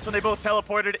results when they both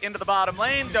teleported into the bottom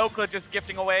lane. Dhokla just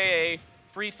gifting away a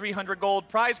free 300 gold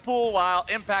prize pool, while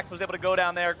Impact was able to go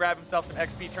down there, grab himself some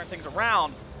XP, turn things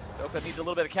around. Dhokla needs a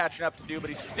little bit of catching up to do, but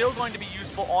he's still going to be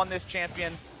useful on this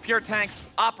champion. Pure tanks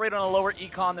operate on a lower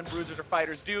econ than bruisers or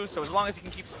fighters do, so as long as he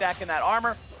can keep stacking that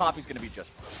armor, Poppy's going to be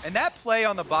just fine. And that play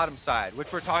on the bottom side,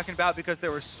 which we're talking about because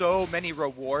there were so many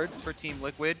rewards for Team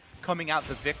Liquid coming out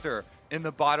the victor in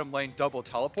the bottom lane double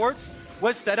teleports,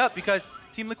 was set up because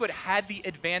Team Liquid had the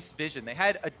advanced vision. They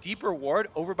had a deeper ward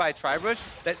over by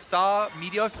Tribush that saw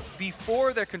Meteos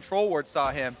before their control ward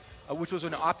saw him, which was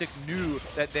when OpTic knew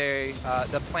that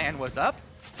the plan was up.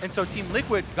 And so Team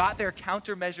Liquid got their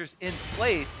countermeasures in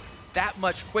place that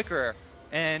much quicker.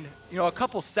 And, you know, a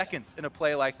couple seconds in a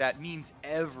play like that means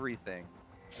everything.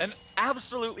 An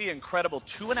absolutely incredible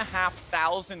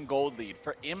 2,500 gold lead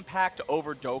for Impact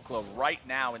over Dhokla right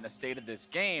now in the state of this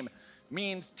game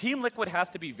means Team Liquid has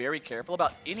to be very careful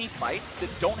about any fights that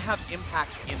don't have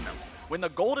Impact in them. When the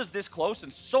gold is this close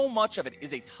and so much of it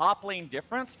is a top lane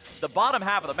difference, the bottom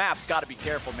half of the map's got to be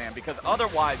careful, man, because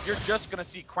otherwise you're just going to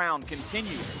see Crown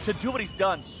continue to do what he's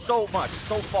done so much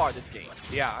so far this game.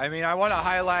 Yeah, I mean, I want to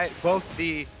highlight both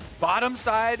the bottom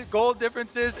side gold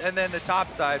differences and then the top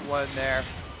side one there.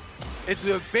 It's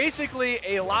basically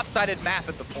a lopsided map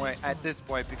at this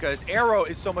point because Arrow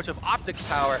is so much of OpTic's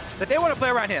power that they want to play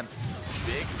around him.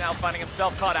 Biggs now finding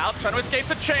himself caught out, trying to escape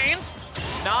the chains.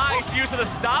 Nice use of the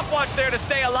stopwatch there to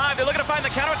stay alive. They're looking to find the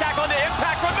counterattack onto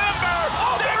Impact. Remember,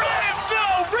 there is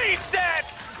no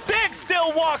reset! Biggs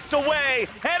still walks away,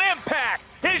 and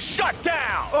Impact is shut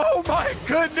down. Oh my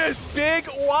goodness, Big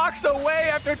walks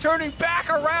away after turning back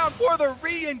around for the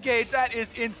re-engage. That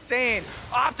is insane.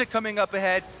 OpTic coming up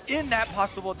ahead in that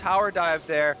possible tower dive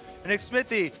there. And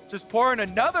Xmithie just pouring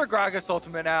another Gragas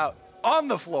ultimate out on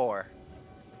the floor.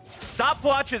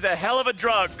 Stopwatch is a hell of a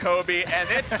drug, Kobe, and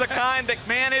it's the kind that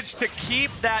managed to keep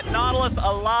that Nautilus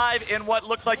alive in what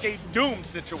looked like a doom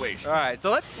situation. All right,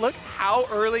 so let's look how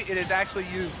early it is actually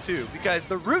used too, because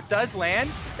the root does land,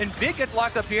 and Big gets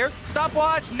locked up here.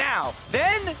 Stopwatch now.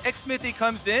 Then Xmithie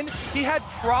comes in. He had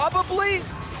probably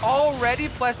already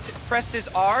pressed his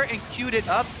R and queued it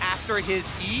up after his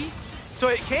E, so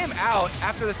it came out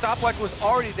after the stopwatch was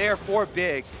already there for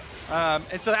Big.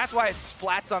 And so that's why it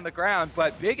splats on the ground,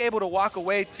 but Big able to walk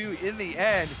away too in the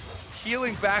end,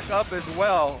 healing back up as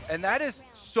well. And that is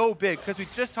so big because we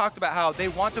just talked about how they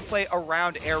want to play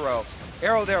around Arrow.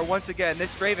 Arrow there once again,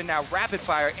 this Draven now rapid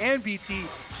fire and BT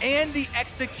and the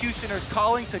Executioners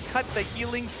calling to cut the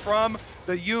healing from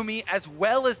the Yuumi as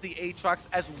well as the Aatrox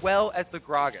as well as the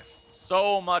Gragas.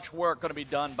 So much work going to be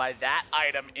done by that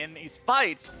item in these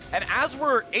fights. And as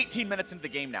we're 18 minutes into the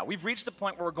game now, we've reached the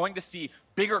point where we're going to see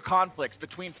bigger conflicts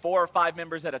between 4 or 5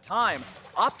 members at a time.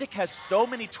 OpTic has so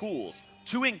many tools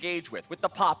to engage with the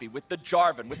Poppy, with the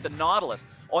Jarvan, with the Nautilus.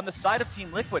 On the side of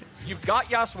Team Liquid, you've got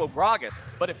Yasuo Gragas,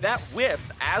 but if that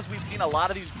whiffs, as we've seen a lot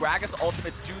of these Gragas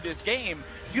ultimates do this game,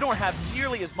 you don't have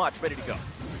nearly as much ready to go.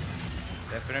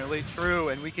 Definitely true,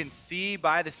 and we can see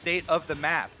by the state of the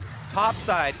map. Top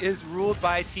side is ruled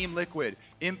by Team Liquid.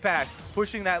 Impact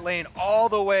pushing that lane all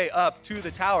the way up to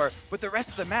the tower, but the rest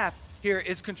of the map here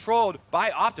is controlled by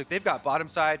OpTic. They've got bottom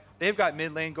side, they've got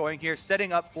mid lane going here,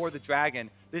 setting up for the Dragon.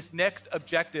 This next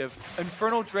objective,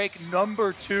 Infernal Drake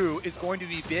 #2, is going to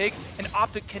be big, and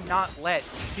OpTic cannot let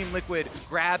Team Liquid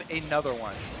grab another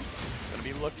one. Gonna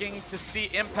be looking to see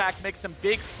Impact make some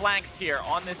big flanks here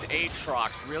on this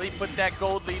Aatrox. Really put that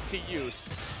gold lead to use.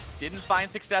 Didn't find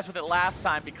success with it last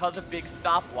time because of Big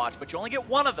Stopwatch, but you only get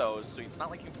one of those, so it's not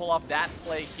like you can pull off that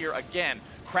play here again.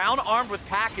 Crown armed with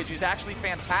package is actually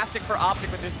fantastic for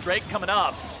OpTic with this Drake coming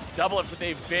up. Doublelift with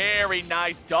a very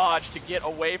nice dodge to get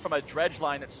away from a dredge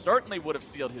line that certainly would have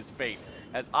sealed his fate.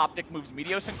 As OpTic moves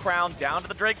Meteos and Crown down to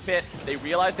the Drake pit, they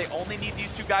realize they only need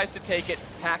these 2 guys to take it.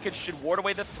 Package should ward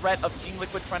away the threat of Team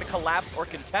Liquid trying to collapse or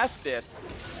contest this,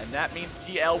 and that means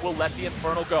TL will let the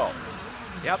Infernal go.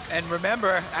 Yep, and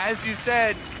remember, as you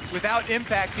said, Without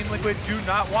impact, Team Liquid do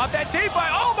not want that team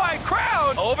fight. Oh my,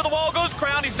 Crown! Over the wall goes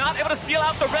Crown. He's not able to steal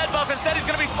out the red buff. Instead, he's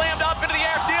going to be slammed up into the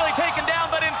air, nearly taken down,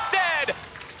 but instead,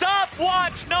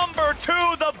 stopwatch number 2,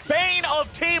 the bane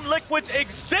of Team Liquid's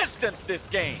existence this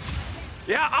game.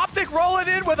 Yeah, OpTic rolling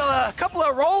in with a couple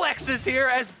of Rolexes here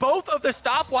as both of the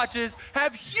stopwatches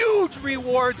have huge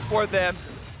rewards for them.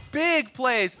 Big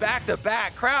plays back to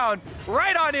back. Crown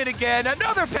right on in again.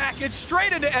 Another package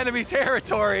straight into enemy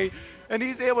territory. And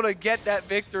he's able to get that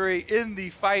victory in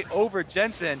the fight over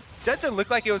Jensen. Jensen looked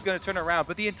like it was going to turn around,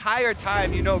 but the entire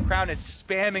time, you know, Crown is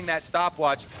spamming that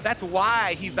stopwatch. That's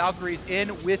why he Valkyries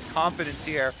in with confidence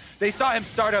here. They saw him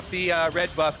start up the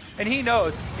red buff, and he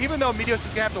knows, even though Meteos is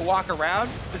going to have to walk around,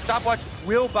 the stopwatch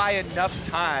will buy enough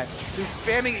time. So he's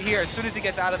spamming it here as soon as he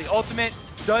gets out of the ultimate,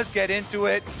 does get into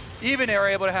it. Even they were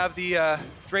able to have the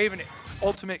Draven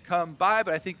ultimate come by,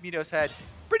 but I think Meteos had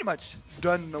pretty much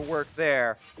done the work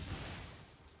there.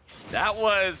 That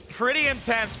was pretty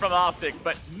intense from OpTic,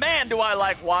 but man, do I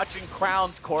like watching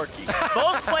Crown's Corki.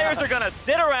 Both players are gonna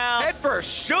sit around, head first,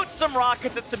 shoot some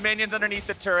rockets at some minions underneath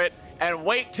the turret, and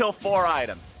wait till 4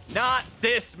 items. Not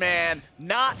this man,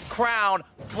 not Crown,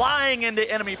 flying into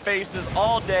enemy faces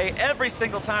all day. Every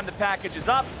single time the package is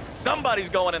up, somebody's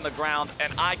going in the ground,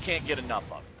 and I can't get enough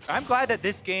of it. I'm glad that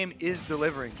this game is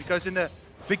delivering, because in the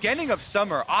beginning of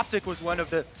summer, OpTic was one of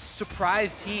the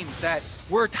surprise teams that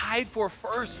were tied for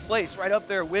first place right up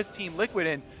there with Team Liquid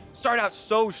and start out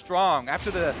so strong. After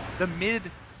the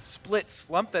mid-split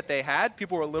slump that they had,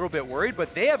 people were a little bit worried,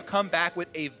 but they have come back with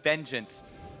a vengeance.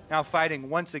 Now fighting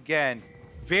once again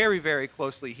very, very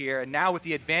closely here, and now with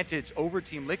the advantage over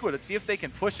Team Liquid, let's see if they can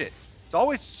push it. It's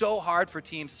always so hard for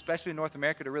teams, especially in North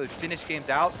America, to really finish games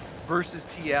out versus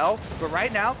TL. But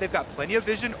right now, they've got plenty of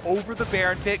vision over the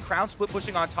Baron pit. Crown split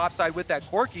pushing on top side with that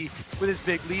Corki with his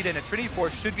big lead, and a Trinity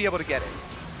Force should be able to get it.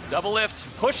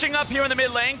 Doublelift pushing up here in the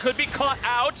mid lane, could be caught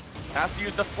out. Has to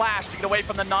use the flash to get away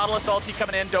from the Nautilus ulti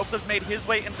coming in. Dhokla's made his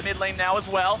way into the mid lane now as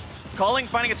well. Calling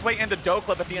finding its way into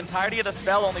Dhokla, but the entirety of the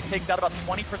spell only takes out about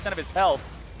 20% of his health.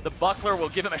 The buckler will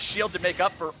give him a shield to make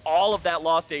up for all of that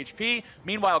lost HP.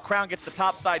 Meanwhile, Crown gets the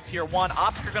top side tier 1.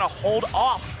 OpTic are going to hold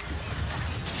off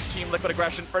Team Liquid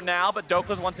aggression for now, but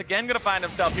Dhokla's once again going to find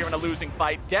himself here in a losing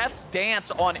fight. Death's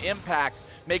Dance on impact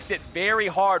makes it very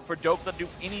hard for Dhokla to do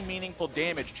any meaningful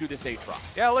damage to this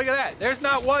Aatrox. Yeah, look at that. There's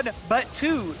not 1, but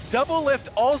 2. Doublelift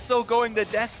also going the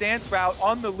Death's Dance route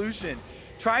on the Lucian,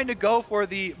 trying to go for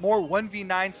the more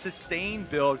 1v9 sustain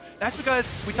build. That's because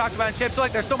we talked about in Champs, so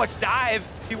like there's so much dive,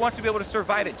 he wants to be able to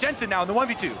survive it. Jensen now in the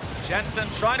 1v2. Jensen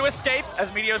trying to escape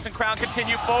as Meteos and Crown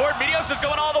continue forward. Meteos is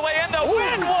going all the way in. The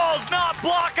wind wall's not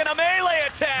blocking a melee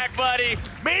attack, buddy.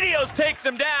 Meteos takes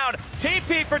him down.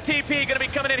 TP for TP gonna be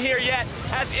coming in here yet,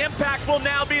 as Impact will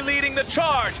now be leading the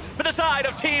charge for the side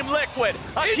of Team Liquid.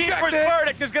 A Keeper's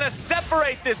Verdict is gonna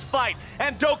separate this fight,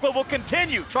 and Dhokla will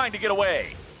continue trying to get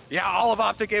away. Yeah, all of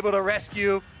OpTic able to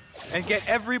rescue and get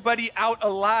everybody out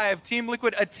alive. Team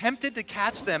Liquid attempted to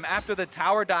catch them after the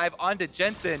tower dive onto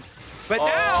Jensen, but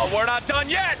now we're not done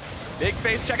yet. Big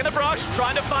face checking the brush,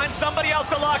 trying to find somebody else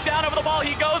to lock down. Over the wall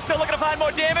he goes, still looking to find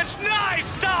more damage. Nice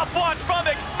stopwatch from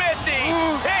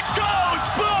Xmithie. It goes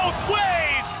both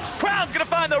ways. Crown's gonna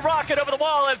find the rocket over the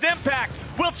wall as Impact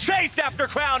will chase after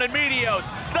Crown and Meteos.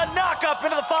 The knock-up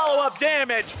into the follow-up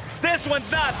damage. This one's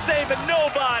not saving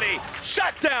nobody.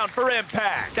 Shutdown for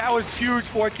Impact. That was huge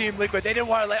for Team Liquid. They didn't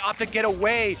want to let OpTic get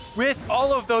away with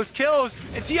all of those kills.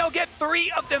 And TL get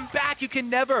 3 of them back. You can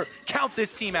never count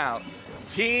this team out.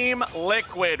 Team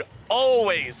Liquid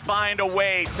always find a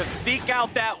way to seek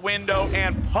out that window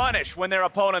and punish when their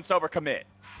opponents overcommit.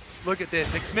 Look at this.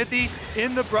 Xmithie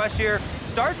in the brush here.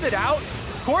 Starts it out.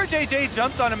 CoreJJ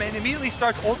jumps on him and immediately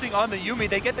starts ulting on the Yuumi.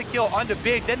 They get the kill onto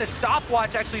Big. Then the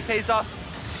stopwatch actually pays off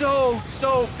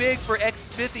so big for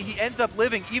Xmithie. He ends up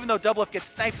living, even though Doublelift gets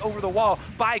sniped over the wall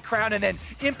by Crown. And then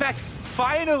Impact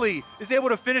finally is able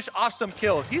to finish off some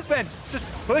kills. He's been just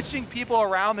pushing people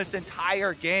around this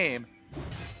entire game,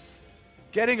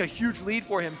 getting a huge lead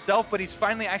for himself, but he's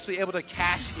finally actually able to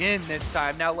cash in this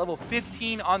time. Now level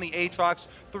 15 on the Aatrox,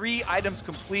 3 items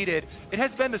completed. It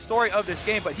has been the story of this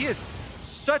game, but he is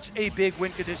such a big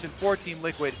win condition for Team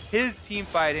Liquid. His team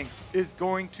fighting is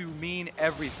going to mean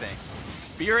everything.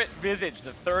 Spirit Visage, the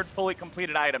 3rd fully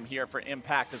completed item here for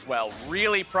Impact as well.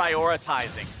 Really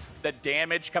prioritizing the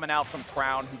damage coming out from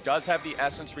Crown, who does have the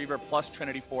Essence Reaver plus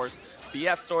Trinity Force.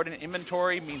 BF Sword in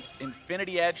inventory means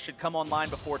Infinity Edge should come online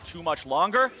before too much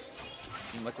longer.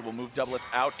 Team Liquid will move Doublelift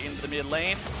out into the mid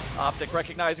lane. OpTic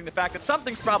recognizing the fact that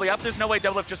something's probably up. There's no way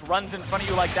Doublelift just runs in front of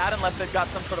you like that unless they've got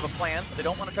some sort of a plan. So they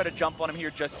don't want to try to jump on him here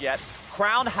just yet.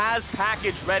 Crown has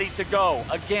package ready to go.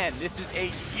 Again, this is a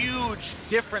huge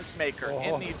difference maker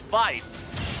in these fights.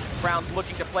 Crown's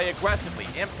looking to play aggressively.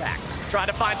 Impact trying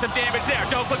to find some damage there.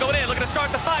 Dhokla going in, looking to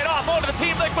start the fight off onto the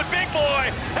Team Liquid big boy,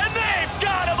 and they've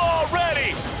got him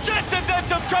already. Jensen's in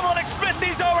some trouble, and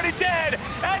Xmithie's already dead,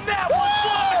 and that was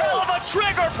one hell of a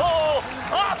trigger pull.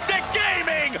 OpTic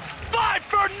Gaming, 5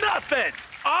 for nothing.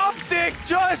 OpTic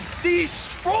just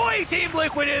destroy Team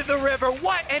Liquid in the river.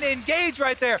 What an engage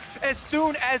right there. As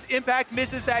soon as Impact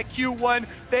misses that Q1,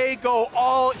 they go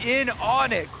all in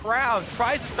on it. Crown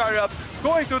tries to start it up,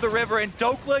 going through the river, and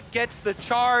Dhokla gets the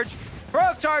charge.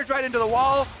 Heroic charge right into the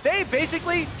wall. They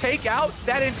basically take out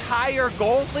that entire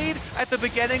gold lead at the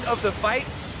beginning of the fight,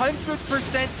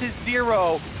 100% to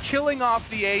 0, killing off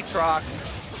the Aatrox.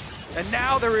 And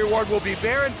now the reward will be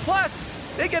Baron, plus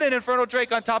they get an Infernal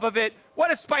Drake on top of it.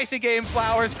 What a spicy game,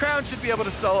 Flowers. Crown should be able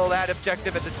to solo that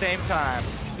objective at the same time.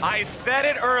 I said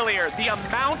it earlier, the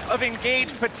amount of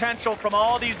engaged potential from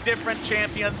all these different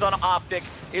champions on OpTic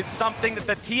is something that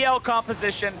the TL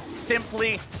composition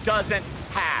simply doesn't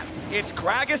have. It's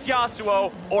Gragas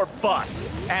Yasuo or bust,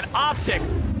 and OpTic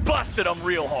busted them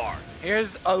real hard.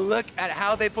 Here's a look at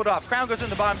how they put off. Crown goes in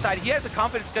the bottom side. He has the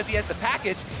confidence because he has the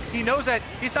package. He knows that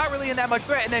he's not really in that much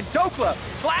threat. And then Dhokla,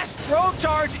 flash throw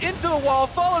charge into the wall,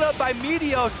 followed up by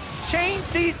Meteos, chain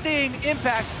CCing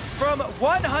Impact from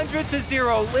 100 to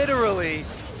 0, literally.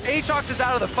 Aatrox is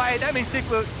out of the fight. That means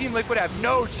Team Liquid have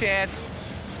no chance.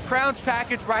 Crown's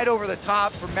package right over the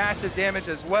top for massive damage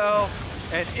as well.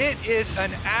 And it is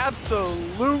an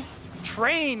absolute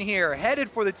train here, headed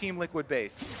for the Team Liquid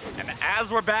base. And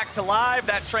as we're back to live,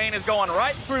 that train is going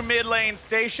right through mid lane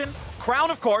station. Crown,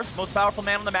 of course, most powerful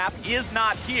man on the map, is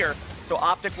not here. So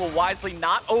OpTic will wisely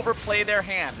not overplay their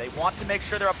hand. They want to make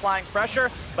sure they're applying pressure,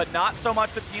 but not so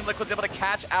much that Team Liquid's able to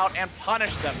catch out and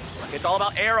punish them. It's all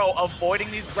about Arrow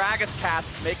avoiding these Gragas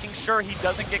casks, making sure he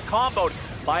doesn't get comboed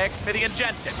by Xmithie and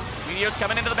Jensen. Meteos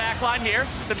coming into the back line here.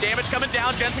 Some damage coming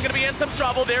down. Jensen gonna be in some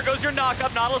trouble. There goes your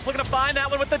knockup. Nautilus looking to find that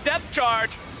one with the death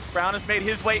charge. Crown has made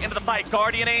his way into the fight.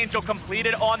 Guardian Angel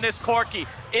completed on this Corki.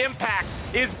 Impact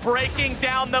is breaking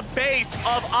down the base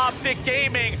of OpTic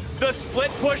Gaming. The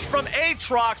split push from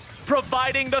Aatrox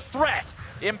providing the threat.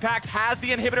 Impact has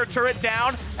the inhibitor turret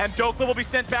down, and Dhokla will be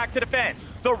sent back to defend.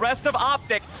 The rest of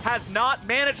OpTic has not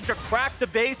managed to crack the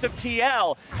base of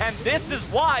TL, and this is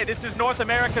why this is North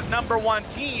America's #1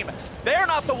 team. They're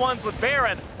not the ones with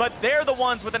Baron, but they're the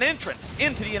ones with an entrance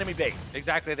into the enemy base.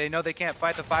 Exactly, they know they can't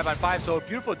fight the 5-on-5, so a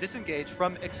beautiful disengage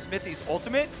from Xmithie's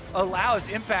ultimate allows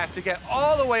Impact to get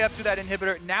all the way up to that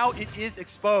inhibitor. Now it is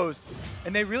exposed,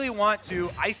 and they really want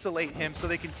to isolate him so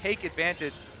they can take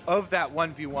advantage of that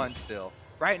 1v1 still.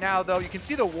 Right now, though, you can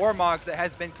see the Warmogs that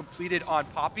has been completed on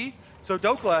Poppy. So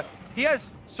Dhokla, he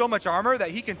has so much armor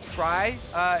that he can try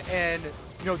and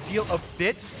deal a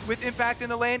bit with Impact in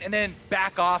the lane and then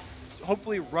back off,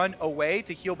 hopefully run away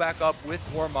to heal back up with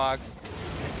Warmogs,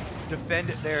 defend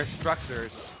their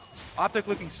structures. OpTic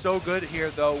looking so good here,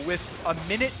 though. With a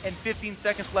minute and 15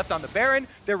 seconds left on the Baron,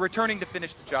 they're returning to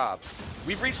finish the job.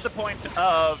 We've reached the point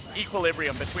of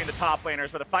equilibrium between the top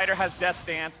laners, where the fighter has Death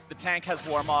Dance, the tank has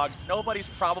Warmogs. Nobody's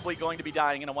probably going to be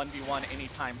dying in a 1v1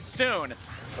 anytime soon.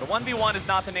 But a 1v1 is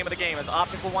not the name of the game, as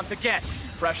OpTic will once again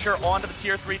pressure onto the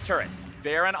tier 3 turret.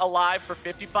 Baron alive for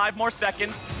 55 more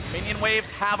seconds. Minion waves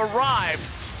have arrived.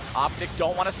 OpTic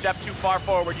don't want to step too far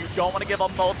forward. You don't want to give a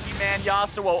multi-man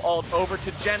Yasuo ult over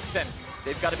to Jensen.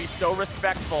 They've got to be so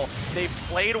respectful. They've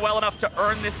played well enough to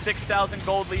earn this 6,000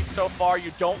 gold lead so far.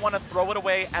 You don't want to throw it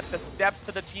away at the steps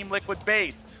to the Team Liquid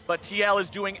base. But TL is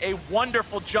doing a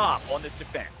wonderful job on this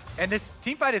defense. And this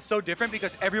team fight is so different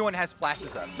because everyone has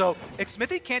flashes up. So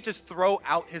Xmithie can't just throw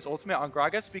out his ultimate on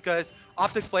Gragas because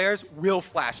OpTic players will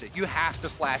flash it. You have to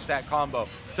flash that combo.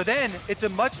 So then it's a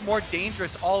much more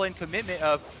dangerous all-in commitment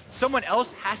of someone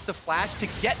else has to flash to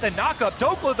get the knockup.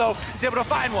 Dhokla, though, is able to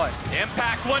find one.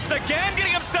 Impact once again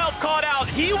getting himself caught out.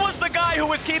 He was the guy who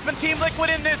was keeping Team Liquid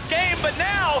in this game, but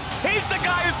now he's the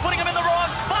guy who's putting him in the wrong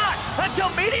spot until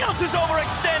Meteos is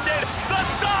overextended. The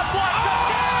stopwatch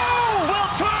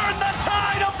will turn the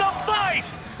tide of the fight,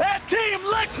 and Team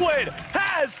Liquid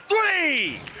has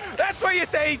 3. That's where you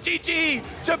say GG,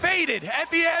 debated at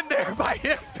the end there by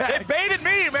Impact. It baited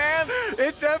me, man.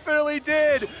 It definitely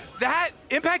did. That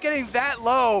Impact getting that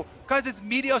low causes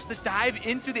Meteos to dive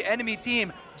into the enemy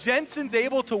team. Jensen's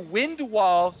able to wind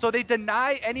wall, so they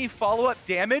deny any follow-up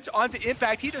damage onto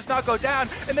Impact. He does not go down,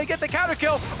 and they get the counter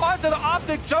kill onto the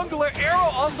OpTic jungler. Arrow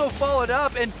also followed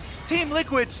up, and Team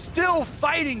Liquid still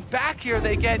fighting back here.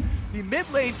 They get the mid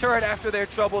lane turret after their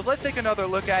troubles. Let's take another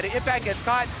look at it. Impact gets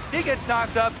caught, he gets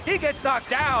knocked up, he gets knocked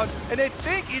down, and they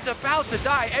think he's about to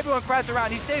die. Everyone crowds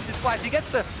around, he saves his flash, he gets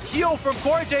the heal from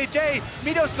CoreJJ.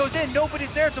 Meteos goes in,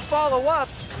 nobody's there to follow up.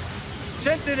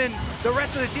 Jensen and the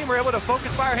rest of the team were able to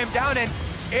focus fire him down, and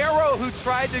Arrow, who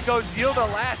tried to go deal the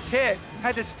last hit,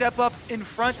 had to step up in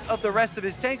front of the rest of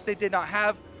his tanks. They did not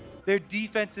have their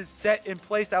defenses set in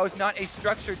place. That was not a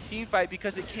structured team fight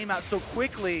because it came out so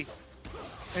quickly.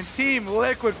 And Team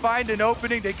Liquid find an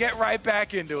opening to get right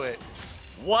back into it.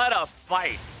 What a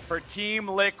fight for Team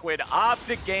Liquid.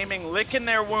 OpTic Gaming licking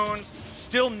their wounds.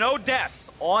 Still no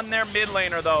deaths on their mid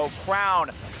laner though.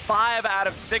 Crown, 5 out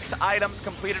of 6 items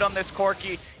completed on this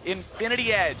Corki.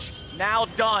 Infinity Edge, now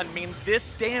done, means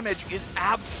this damage is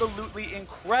absolutely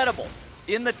incredible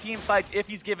in the team fights if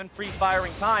he's given free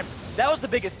firing time. That was the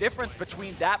biggest difference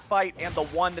between that fight and the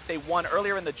one that they won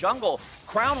earlier in the jungle.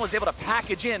 Crown was able to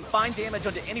package in, find damage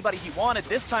onto anybody he wanted.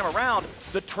 This time around,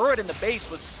 the turret in the base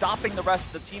was stopping the rest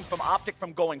of the team from OpTic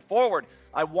from going forward.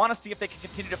 I want to see if they can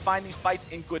continue to find these fights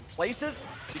in good places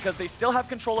because they still have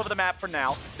control over the map for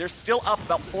now. They're still up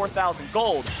about 4,000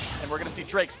 gold, and we're going to see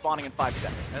Drake spawning in 5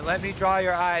 seconds. And let me draw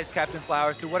your eyes, Captain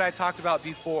Flowers, to what I talked about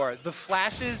before. The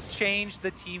flashes changed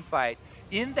the team fight.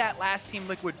 In that last Team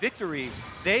Liquid victory,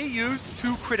 they used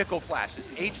 2 critical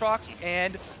flashes, Aatrox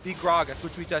and the Gragas,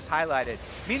 which we just highlighted.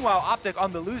 Meanwhile, OpTic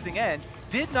on the losing end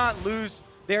did not lose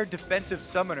their defensive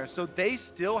summoner, so they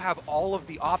still have all of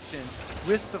the options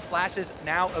with the flashes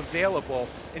now available.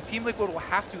 And Team Liquid will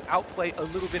have to outplay a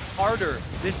little bit harder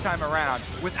this time around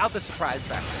without the surprise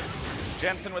factor.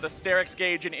 Jensen with a Sterix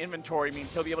gauge in inventory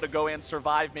means he'll be able to go in,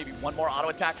 survive maybe one more auto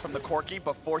attack from the Corki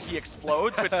before he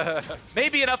explodes, which may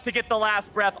be enough to get the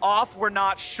last breath off. We're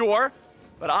not sure.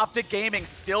 But OpTic Gaming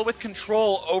still with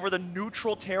control over the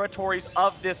neutral territories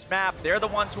of this map. They're the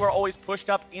ones who are always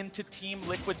pushed up into Team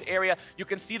Liquid's area. You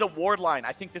can see the ward line.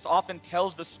 I think this often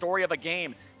tells the story of a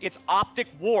game. It's OpTic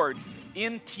wards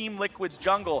in Team Liquid's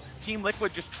jungle. Team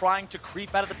Liquid just trying to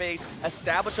creep out of the base,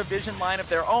 establish a vision line of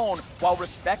their own while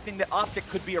respecting that OpTic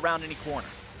could be around any corner.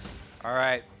 All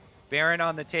right. Baron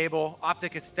on the table,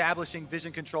 OpTic establishing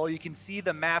vision control. You can see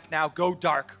the map now go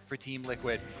dark for Team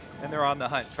Liquid. And they're on the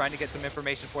hunt, trying to get some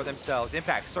information for themselves.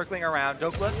 Impact circling around.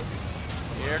 Dhokla.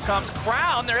 Here comes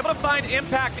Crown. They're able to find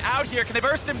Impact out here. Can they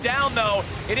burst him down, though?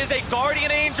 It is a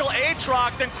Guardian Angel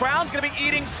Aatrox, and Crown's going to be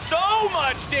eating so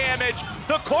much damage.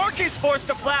 The Corki's forced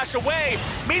to flash away.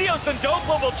 Meteos and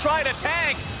Dhokla will try to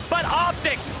tank, but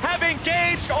OpTic have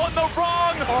engaged on the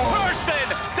wrong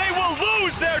person. They will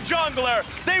lose their jungler.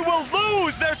 They will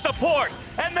lose their support.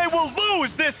 And they will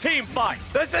lose this team fight.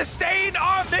 The sustain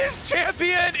on this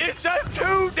champion is just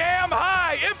too damn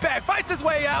high. Impact fights his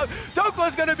way out.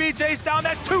 Dhokla's gonna be chased down.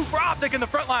 That's 2 for OpTic, and the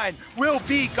front line will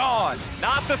be gone.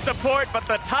 Not the support, but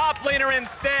the top laner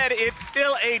instead. It's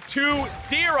still a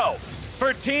 2-0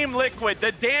 for Team Liquid.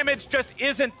 The damage just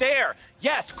isn't there.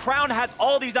 Yes, Crown has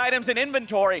all these items in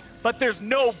inventory, but there's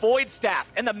no Void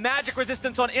Staff, and the magic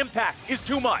resistance on Impact is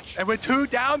too much. And with 2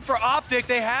 down for OpTic,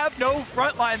 they have no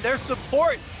front line. Their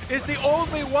support is the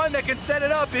only one that can set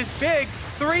it up. Is big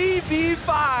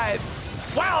 3v5.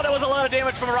 Wow, that was a lot of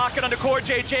damage from a rocket onto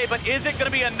CoreJJ, but is it going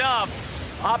to be enough?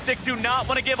 OpTic do not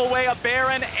want to give away a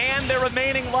Baron and their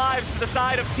remaining lives to the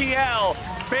side of TL.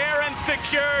 Baron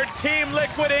secured, Team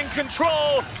Liquid in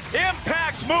control,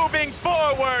 Impact moving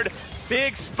forward.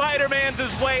 Big Spider-Man's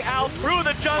his way out through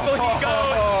the jungle he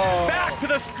goes. Back to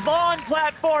the spawn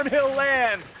platform he'll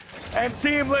land. And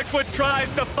Team Liquid tries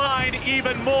to find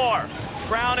even more.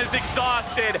 Crown is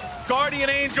exhausted. Guardian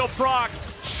Angel proc.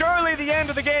 Surely the end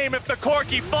of the game if the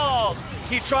Corki falls.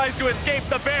 He tries to escape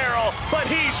the barrel, but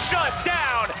he's shut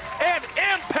down. And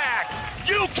Impact,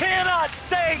 you cannot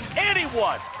say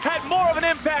anyone had more of an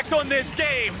impact on this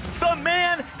game. The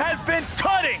man has been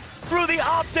cutting through the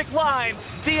OpTic lines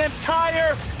the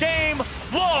entire game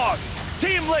long.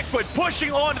 Team Liquid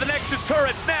pushing on to the Nexus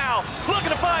turrets now, looking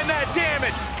to find that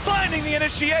damage, finding the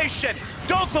initiation.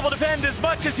 Dhokla will defend as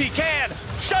much as he can.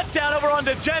 Shut down over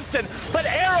onto Jensen, but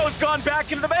Arrow's gone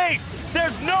back into the base.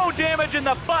 There's no damage in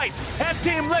the fight, and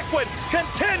Team Liquid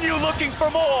continue looking for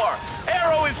more.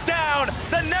 Arrow is down,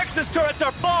 the Nexus turrets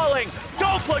are falling.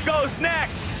 Dhokla goes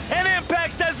next, and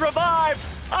Impact says revive.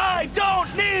 I don't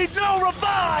need no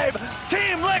revive!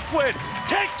 Team Liquid,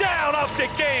 take down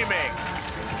OpTic Gaming!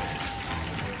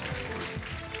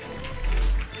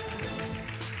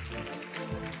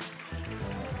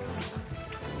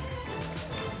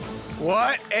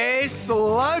 What a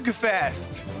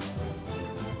slugfest!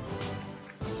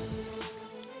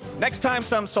 Next time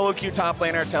some solo queue top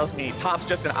laner tells me top's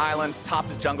just an island, top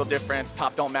is jungle difference,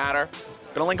 top don't matter,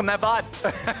 gonna link him that VOD.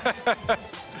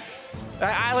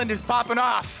 That island is popping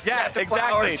off. Yeah,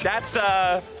 exactly.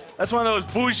 That's one of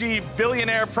those bougie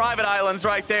billionaire private islands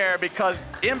right there, because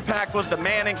Impact was the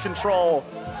man in control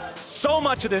so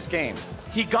much of this game.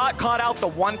 He got caught out the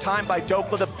one time by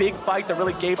Dhokla, the big fight that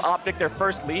really gave OpTic their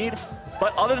first lead.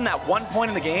 But other than that one point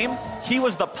in the game, he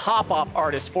was the pop-off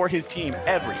artist for his team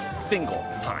every single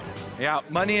time. Yeah,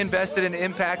 money invested in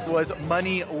Impact was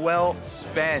money well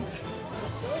spent.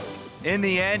 In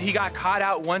the end, he got caught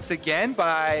out once again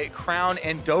by Crown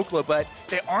and Dhokla, but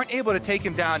they aren't able to take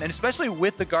him down, and especially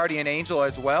with the Guardian Angel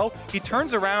as well. He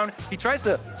turns around, he tries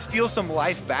to steal some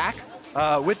life back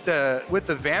with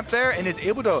the Vamp there, and is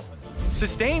able to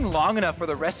sustain long enough for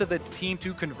the rest of the team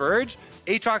to converge.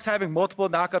 Aatrox having multiple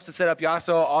knockups to set up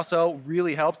Yasuo also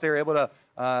really helps. They're able to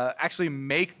actually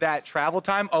make that travel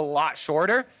time a lot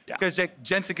shorter, because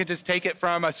Jensen can just take it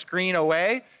from a screen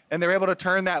away, and they're able to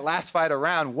turn that last fight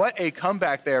around. What a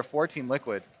comeback there for Team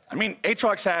Liquid. I mean,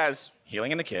 Aatrox has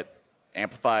healing in the kit,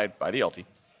 amplified by the ulti,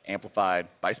 amplified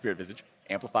by Spirit Visage,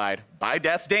 amplified by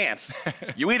Death's Dance.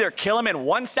 You either kill him in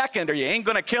 1 second or you ain't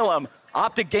gonna kill him.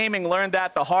 OpTic Gaming learned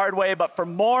that the hard way, but for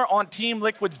more on Team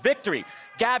Liquid's victory,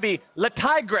 Gabby Le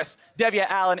Tigress Devia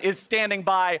Allen is standing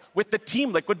by with the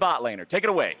Team Liquid bot laner. Take it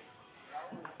away.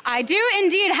 I do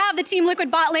indeed have the Team Liquid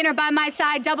bot laner by my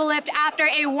side, Doublelift, after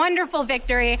a wonderful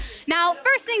victory. Now,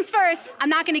 first things first, I'm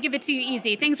not going to give it to you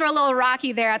easy. Things were a little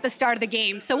rocky there at the start of the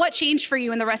game. So what changed for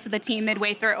you and the rest of the team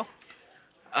midway through?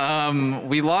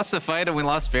 We lost the fight and we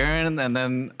lost Baron, and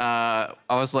then I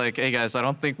was like, hey guys, I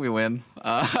don't think we win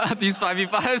these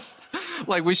 5v5s.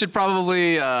 Like, we should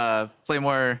probably play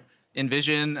more in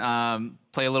vision,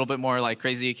 play a little bit more like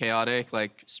crazy, chaotic,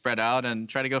 like spread out, and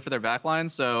try to go for their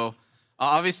backlines. So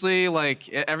obviously, like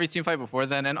every team fight before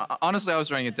then, and honestly, I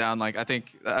was running it down. Like, I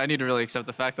think I need to really accept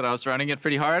the fact that I was running it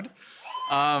pretty hard.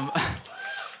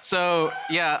 So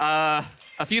yeah,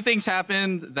 a few things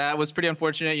happened that was pretty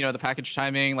unfortunate. You know, the package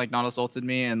timing, like Nautilus ulted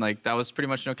me, and like that was pretty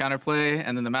much no counterplay.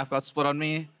 And then the map got split on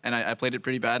me, and I played it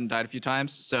pretty bad and died a few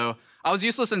times. So I was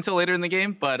useless until later in the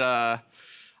game. But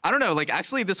I don't know. Like,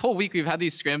 actually, this whole week we've had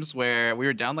these scrims where we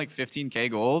were down like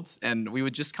 15K gold, and we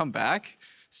would just come back.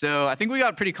 So I think we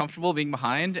got pretty comfortable being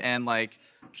behind and like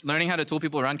learning how to tool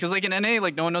people around. Because like in NA,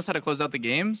 like no one knows how to close out the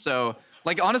game. So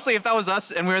like honestly, if that was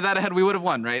us and we were that ahead, we would have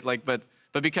won, right? Like, but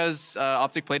because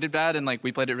OpTic played it bad and like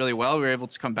we played it really well, we were able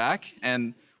to come back.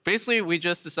 And basically, we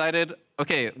just decided,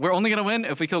 okay, we're only gonna win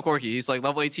if we kill Corki. He's like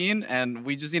level 18, and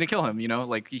we just need to kill him. You know,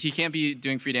 like he can't be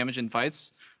doing free damage in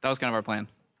fights. That was kind of our plan.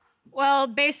 Well,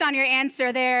 based on your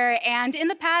answer there, and in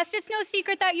the past, it's no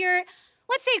secret that you're,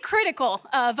 let's say, critical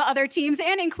of other teams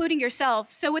and including yourself.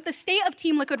 So with the state of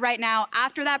Team Liquid right now,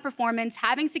 after that performance,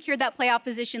 having secured that playoff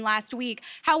position last week,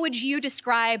 how would you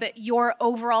describe your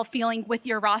overall feeling with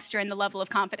your roster and the level of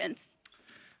confidence?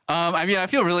 I mean, I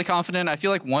feel really confident. I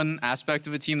feel like one aspect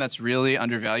of a team that's really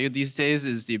undervalued these days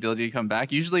is the ability to come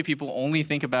back. Usually people only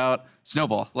think about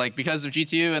Snowball. Like, because of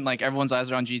G2 and like everyone's eyes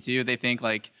are on G2, they think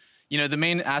like, you know, the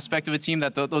main aspect of a team,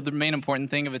 that the main important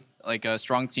thing of a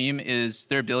strong team is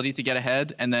their ability to get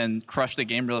ahead and then crush the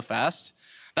game real fast.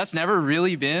 That's never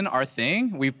really been our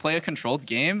thing. We play a controlled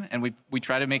game, and we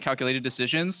try to make calculated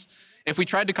decisions. If we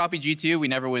tried to copy G2, we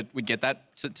never would get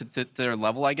that to their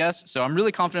level, I guess. So I'm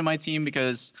really confident in my team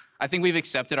because I think we've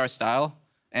accepted our style,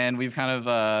 and we've kind of,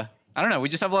 I don't know, we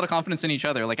just have a lot of confidence in each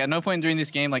other. Like, at no point during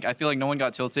this game, like, I feel like no one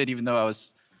got tilted, even though I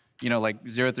was, you know, like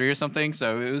 0-3 or something.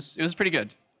 So it was pretty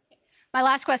good. My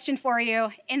last question for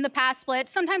you. In the past split,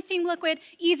 sometimes Team Liquid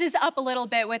eases up a little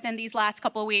bit within these last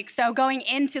couple of weeks. So going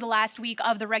into the last week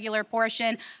of the regular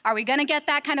portion, are we going to get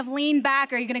that kind of lean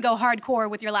back, or are you going to go hardcore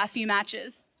with your last few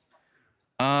matches?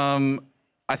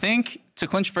 I think to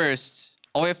clinch first,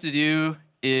 all we have to do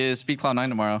is beat Cloud9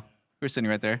 tomorrow. We're sitting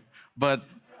right there. But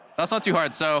that's not too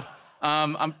hard. So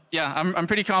I'm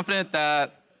pretty confident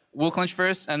that we'll clinch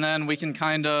first, and then we can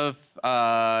kind of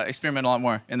experiment a lot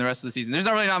more in the rest of the season. There's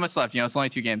not really not much left. You know, it's only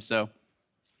 2 games, so.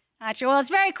 Gotcha. Well, it's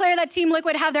very clear that Team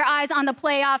Liquid have their eyes on the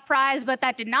playoff prize, but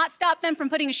that did not stop them from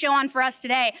putting a show on for us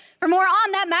today. For more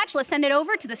on that match, let's send it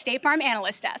over to the State Farm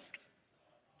Analyst Desk.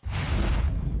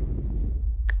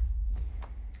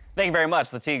 Thank you very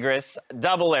much, Latigress.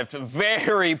 Doublelift,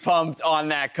 very pumped on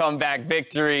that comeback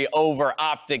victory over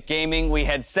OpTic Gaming. We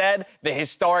had said the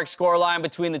historic scoreline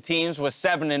between the teams was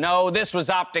 7-0. This was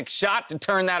OpTic's shot to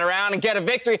turn that around and get a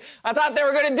victory. I thought they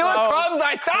were going to do it, Crumbs.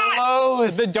 I thought.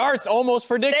 Close. The darts almost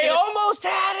predicted. They almost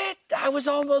had it. I was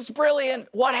almost brilliant.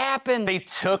 What happened? They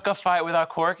took a fight without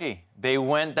Corki. They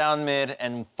went down mid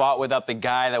and fought without the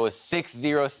guy that was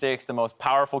 6-0-6, the most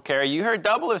powerful carry. You heard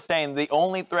Doublelift saying the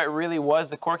only threat really was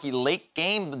the Corki. Late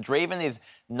game, the Draven is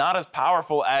not as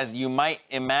powerful as you might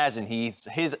imagine.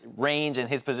 His range and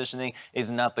his positioning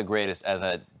is not the greatest as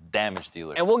a damage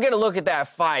dealer. And we'll get a look at that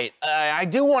fight. I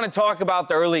do want to talk about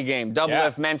the early game.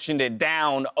 Doublelift mentioned it,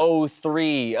 down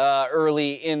 0-3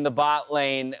 early in the bot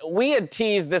lane. We had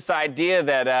teased this idea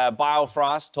that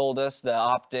Biofrost told us the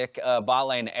OpTic bot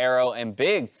lane Arrow and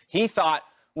Big, he thought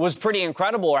was pretty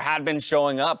incredible or had been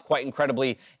showing up quite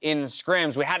incredibly in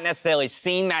scrims. We hadn't necessarily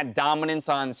seen that dominance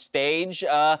on stage,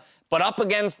 but up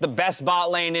against the best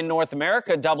bot lane in North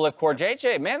America, Doublelift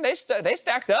CoreJJ, man, they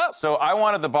stacked up. So I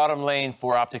wanted the bottom lane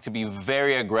for OpTic to be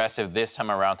very aggressive this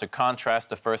time around, to contrast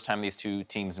the first time these two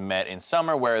teams met in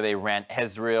summer, where they ran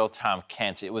Ezreal, Tom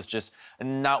Kent. It was just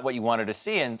not what you wanted to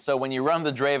see. And so when you run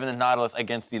the Draven and Nautilus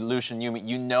against the Lucian Yuumi,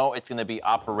 you know it's going to be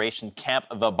Operation Camp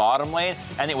the bottom lane,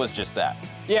 and it was just that.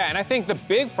 Yeah, and I think the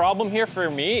big problem here for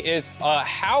me is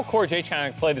how CoreJJ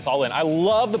trying to play this all in. I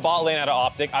love the bot lane out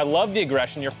of OpTic. I love the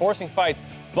aggression. You're forcing fights,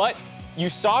 but you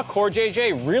saw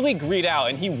CoreJJ really greed out,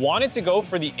 and he wanted to go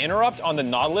for the interrupt on the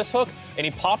Nautilus hook, and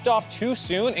he popped off too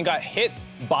soon and got hit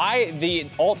by the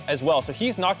ult as well. So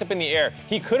he's knocked up in the air.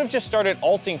 He could have just started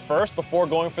ulting first before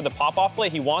going for the pop-off play.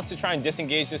 He wants to try and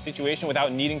disengage the situation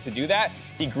without needing to do that.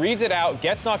 He greeds it out,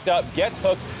 gets knocked up, gets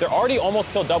hooked. They're already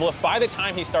almost killed Doublelift by the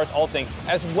time he starts ulting,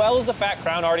 as well as the fact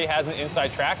Crown already has an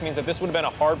inside track, means that this would have been a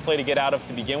hard play to get out of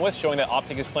to begin with, showing that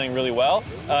OpTic is playing really well.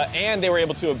 And they were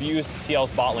able to abuse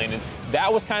TL's bot lane. And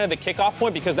that was kind of the kickoff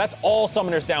point, because that's all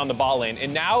summoners down the bot lane.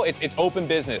 And now it's open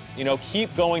business. You know,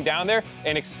 keep going down there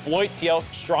and exploit TL's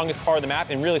strongest part of the map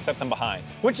and really set them behind.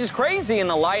 Which is crazy in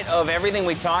the light of everything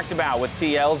we talked about with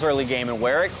TL's early game and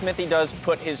where Xmithie does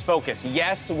put his focus.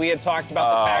 Yes, we had talked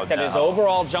about the fact that his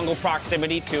overall jungle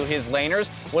proximity to his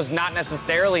laners was not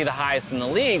necessarily the highest in the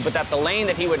league, but that the lane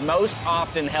that he would most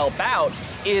often help out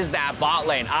is that bot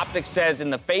lane. OpTic says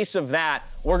in the face of that,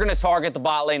 we're going to target the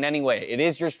bot lane anyway. It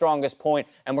is your strongest point,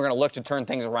 and we're going to look to turn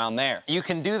things around there. You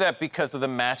can do that because of the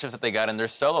matchups that they got in their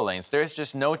solo lanes. There's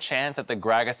just no chance that the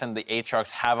Gragas and the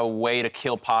Aatrox have a way to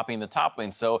kill Poppy in the top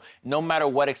lane. So no matter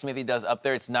what Xmithie does up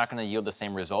there, it's not going to yield the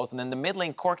same results. And then the mid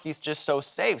lane, Corki's just so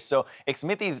safe. So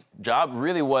Xmithie's job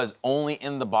really was only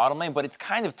in the bottom lane, but it's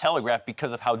kind of telegraphed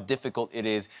because of how difficult it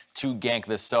is to gank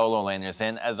the solo laners.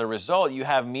 And as a result, you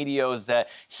have Meteos that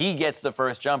he gets the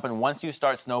first jump, and once you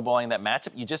start snowballing that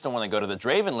matchup, you just don't want to go to the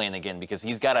Draven lane again, because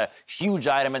he's got a huge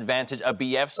item advantage, a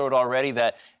BF sword already,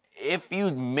 that if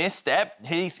you misstep,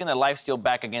 he's going to lifesteal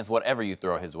back against whatever you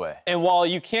throw his way. And while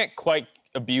you can't quite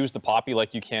abuse the Poppy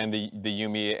like you can the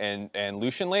Yuumi and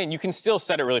Lucian lane, you can still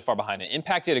set it really far behind it.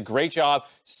 Impact did a great job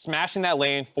smashing that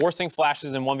lane, forcing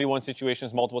flashes in 1v1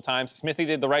 situations multiple times. Xmithie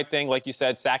did the right thing, like you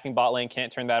said, sacking bot lane,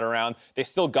 can't turn that around. They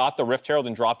still got the Rift Herald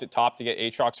and dropped it top to get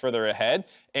Aatrox further ahead.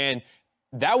 And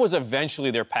that was eventually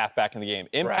their path back in the game.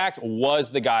 Impact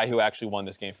was the guy who actually won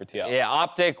this game for TL. Yeah,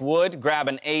 OpTic would grab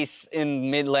an ace in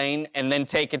mid lane and then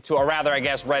take it to, or rather, I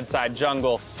guess, red side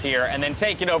jungle here, and then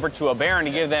take it over to a Baron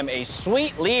to give them a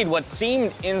sweet lead. What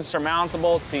seemed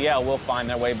insurmountable, TL will find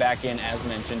their way back in, as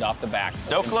mentioned, off the back.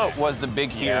 Dhokla was the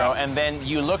big hero, and then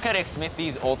you look at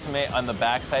Xmithie's ultimate on the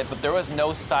backside, but there was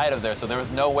no side of there, so there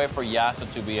was no way for Yasuo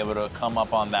to be able to come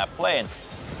up on that play. And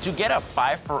to get a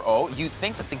 5-0, you'd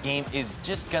think that the game is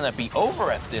just gonna be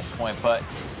over at this point, but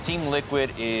Team Liquid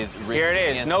is here.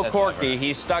 It is, no Corki.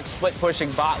 He's stuck split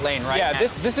pushing bot lane right now. Yeah,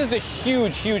 this is the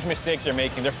huge mistake they're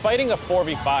making. They're fighting a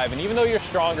 4v5, and even though you're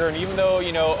stronger, and even though,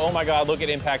 you know, oh my god, look at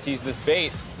Impact, he's this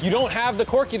bait, you don't have the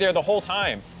Corki there the whole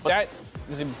time. But that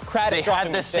is a catastrophic. They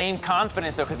had the same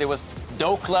confidence, though, because it was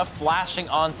Dhokla flashing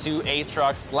onto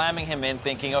Aatrox, slamming him in,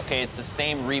 thinking, okay, it's the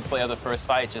same replay of the first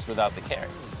fight, just without the carry.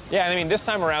 Yeah, and I mean, this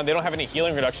time around, they don't have any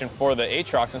healing reduction for the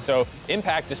Aatrox, and so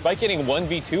Impact, despite getting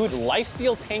 1v2'd,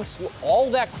 lifesteal tanks all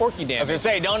that Corki damage. I was gonna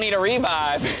say, don't need a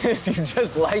revive if you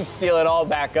just lifesteal it all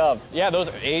back up. Yeah, those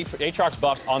Aatrox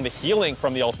buffs on the healing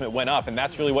from the ultimate went up, and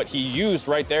that's really what he used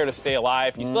right there to stay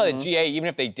alive. He still had a GA, even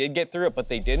if they did get through it, but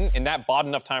they didn't, and that bought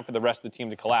enough time for the rest of the team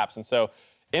to collapse, and so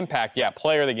Impact, yeah,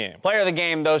 player of the game. Player of the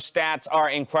game, those stats are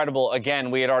incredible.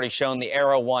 Again, we had already shown the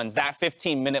Arrow ones. That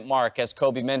 15-minute mark, as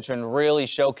Kobe mentioned, really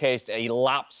showcased a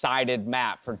lopsided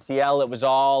map. For TL, it was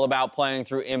all about playing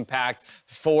through Impact.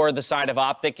 For the side of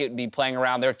OpTic, it would be playing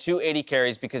around their 280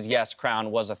 carries because, yes,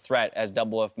 Crown was a threat, as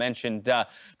Doublelift mentioned.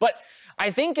 But I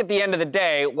think at the end of the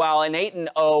day, while an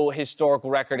 8-0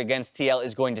 historical record against TL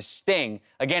is going to sting,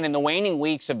 again, in the waning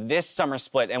weeks of this summer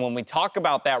split, and when we talk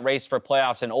about that race for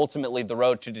playoffs and ultimately the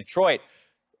road to Detroit,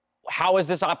 how is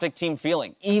this OpTic team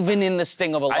feeling, even in the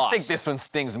sting of a loss? I think this one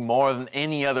stings more than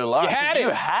any other loss. You had it. You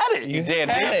had it. You did.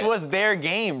 This was their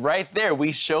game right there.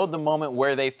 We showed the moment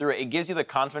where they threw it. It gives you the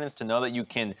confidence to know that you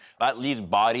can at least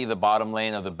body the bottom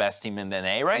lane of the best team in the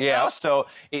NA right now. So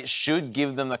it should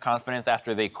give them the confidence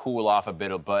after they cool off a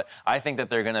bit. But I think that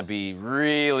they're going to be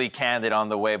really candid on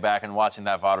the way back and watching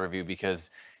that VOD review, because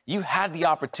you had the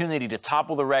opportunity to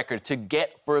topple the record, to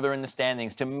get further in the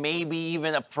standings, to maybe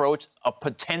even approach a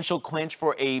potential clinch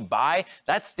for a bye.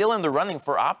 That's still in the running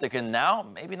for OpTic, and now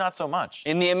maybe not so much.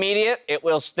 In the immediate, it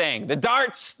will sting. The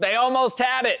darts, they almost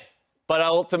had it. But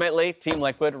ultimately, Team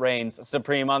Liquid reigns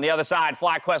supreme. On the other side,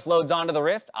 FlyQuest loads onto the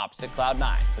Rift opposite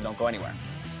Cloud9, so don't go anywhere.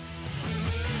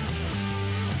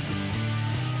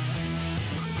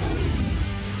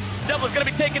 Double's gonna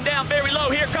be taken down very low.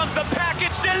 Here comes the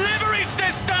package delivery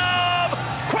system!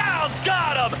 Crowd's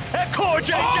got him! And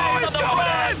CoreJJ on the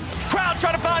run! Crowd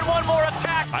trying to find one more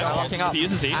attack. I'm walking up. He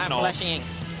uses E. I'm flashing in.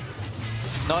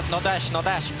 No dash, no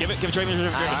dash. Give Draven.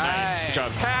 Nice. Good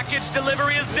job. Package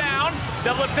delivery is down.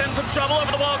 Doublelift in some trouble.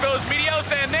 Over the wall goes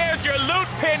Meteos, and there's your loot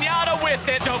pinata with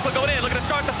it. Dhokla going in, looking to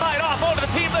start the fight off over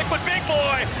the Team Liquid big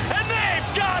boy, and they've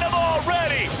got him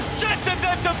already. Jensen's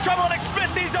in some trouble, and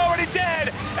Xmithie's already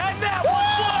dead. And that was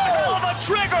one hell of a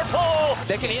trigger pull.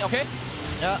 They can eat, okay?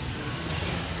 Yeah.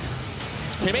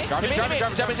 Hit me. I'm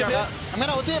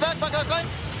gonna ulti it back.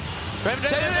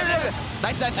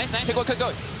 Nice. Keep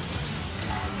going.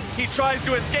 He tries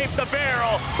to escape the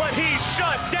barrel, but he's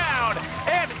shut down.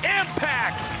 And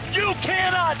impact! You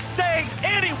cannot say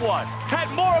anyone had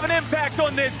more of an impact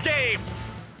on this game.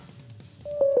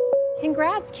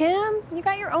 Congrats, Kim. You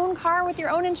got your own car with your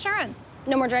own insurance.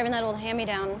 No more driving that old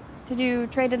hand-me-down. Did you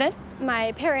trade it in?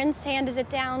 My parents handed it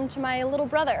down to my little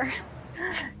brother.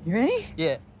 You ready?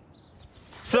 Yeah.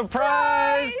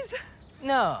 Surprise!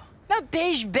 No. Not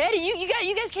beige Betty.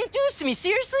 You guys can't do this to me.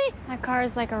 Seriously? That car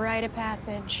is like a rite of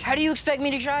passage. How do you expect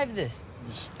me to drive this?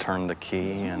 Just turn the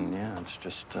key and yeah, it's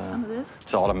just Some of this.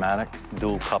 it's automatic,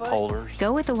 dual cup holders.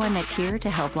 Go with the one that's here to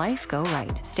help life go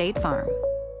right. State Farm.